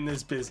we need in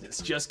this business.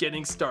 Just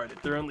getting started.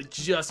 They're only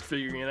just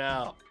figuring it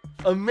out.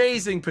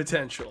 Amazing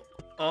potential.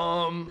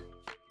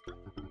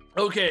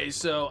 Okay,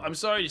 so I'm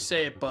sorry to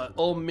say it, but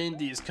old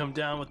Mindy has come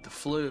down with the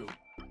flu.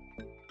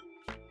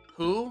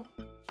 Who?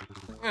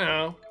 You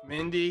know,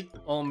 Mindy,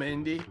 old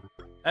Mindy.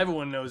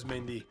 Everyone knows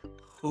Mindy.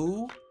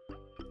 Who?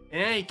 In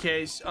any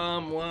case,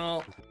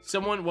 well,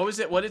 someone, what was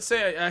it? What did it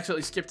say? I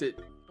actually skipped it.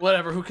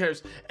 Whatever, who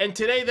cares? And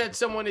today that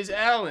someone is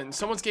Alan.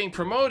 Someone's getting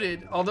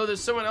promoted, although there's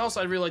someone else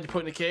I'd really like to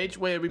put in a cage.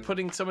 Wait, are we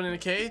putting someone in a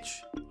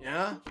cage?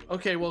 Yeah?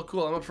 Okay, well,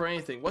 cool. I'm up for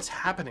anything. What's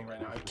happening right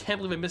now? I can't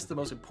believe I missed the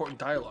most important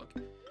dialogue.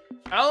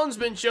 Alan's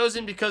been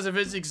chosen because of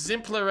his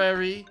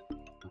exemplary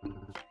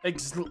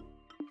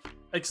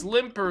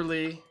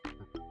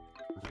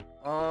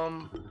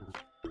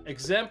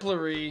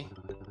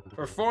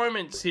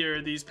performance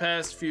here these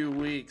past few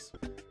weeks.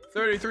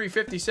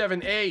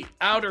 3357A,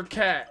 outer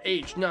cat,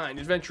 age 9,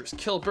 adventurous,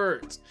 kill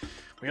birds.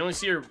 We only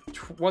see her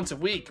once a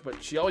week,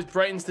 but she always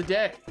brightens the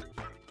day.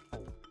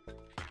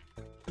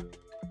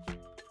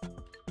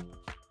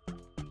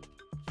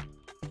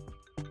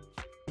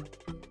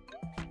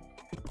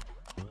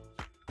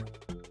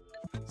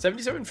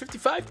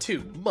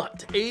 $77.55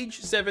 Mutt, age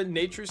 7,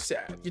 nature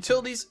sad.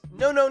 Utilities,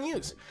 no known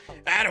use.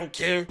 I don't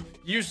care.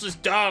 Useless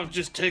dog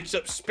just takes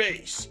up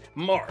space.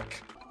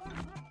 Mark.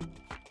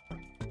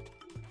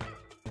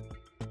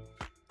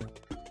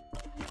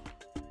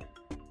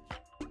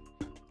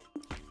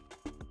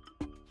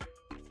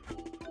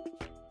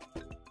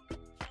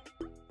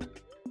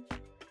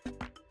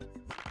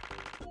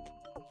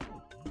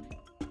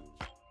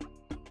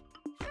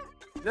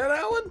 Is that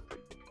Alan?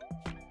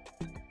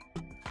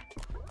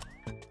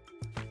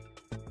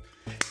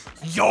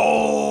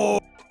 Yo!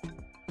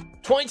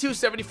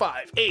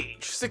 2275,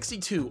 age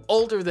 62,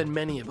 older than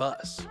many of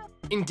us.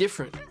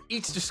 Indifferent,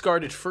 eats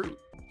discarded fruit.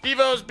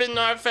 Bevo's been in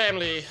our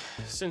family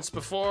since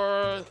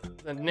before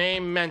the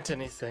name meant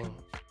anything.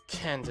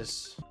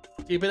 Candace.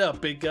 Keep it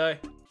up, big guy.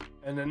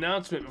 An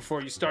announcement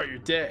before you start your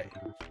day.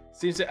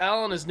 Seems that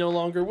Alan is no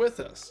longer with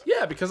us.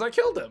 Yeah, because I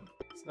killed him.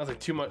 It's nothing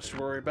too much to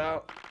worry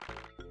about.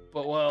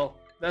 But well,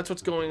 that's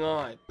what's going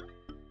on.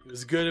 He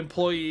was a good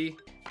employee.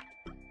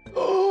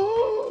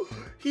 Oh,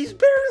 he's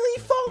barely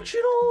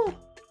functional.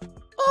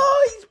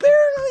 Oh, he's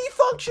barely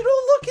functional.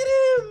 Look at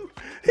him.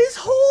 His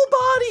whole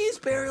body is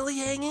barely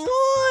hanging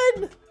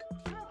on.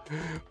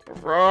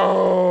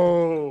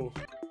 Bro.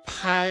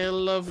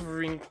 Pile of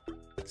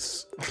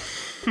wrinkles.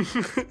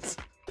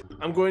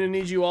 I'm going to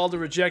need you all to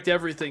reject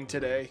everything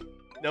today.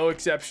 No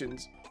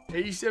exceptions.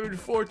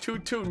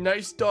 87422,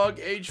 nice dog,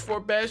 age 4,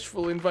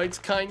 bashful, invites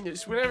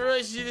kindness. Whenever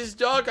I see this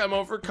dog, I'm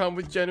overcome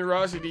with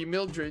generosity.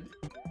 Mildred.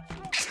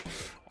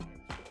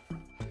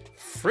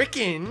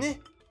 Frickin'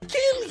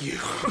 kill you.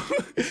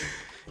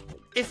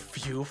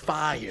 If you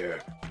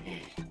fire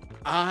me,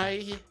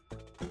 I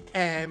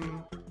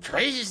am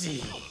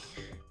crazy.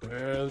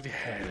 World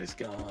has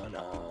gone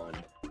on.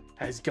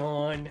 Has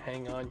gone,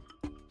 hang on.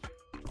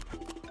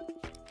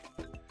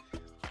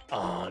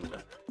 On.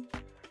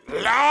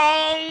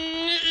 Long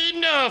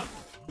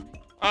enough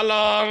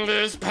along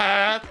this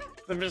path.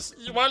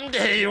 One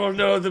day you will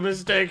know the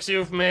mistakes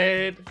you've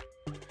made,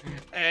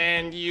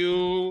 and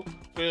you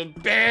will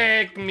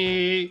beg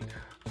me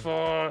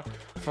for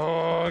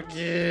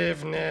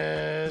forgiveness.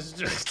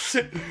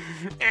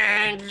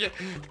 And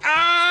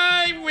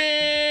I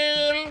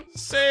will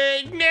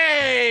say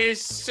nay,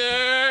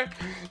 sir.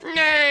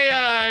 Nay,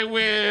 I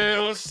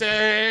will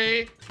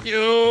say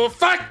you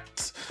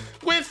fucked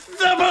with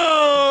the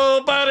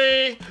bull,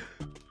 buddy.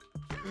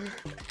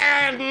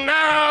 And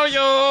now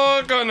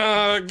you're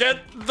gonna get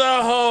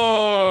the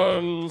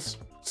horns.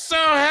 So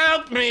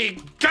help me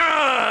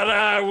God,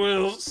 I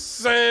will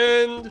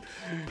send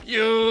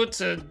you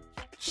to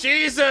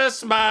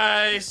Jesus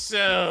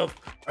myself.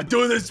 I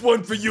do this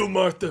one for you,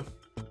 Martha.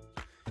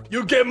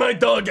 You get my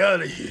dog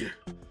out of here.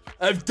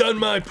 I've done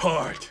my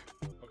part.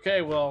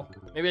 Okay, well,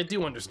 maybe I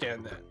do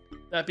understand that.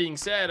 That being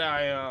said,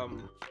 I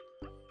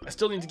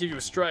still need to give you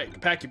a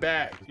strike. Pack your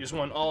bag. You just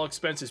want an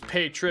all-expenses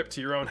paid trip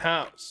to your own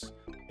house.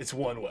 It's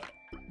one way.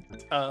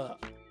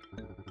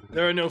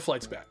 There are no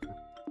flights back.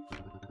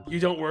 You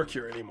don't work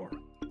here anymore.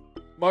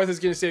 Martha's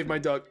gonna save my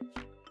dog.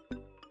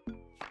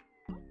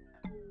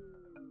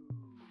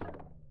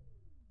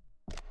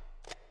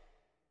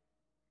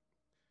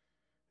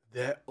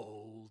 That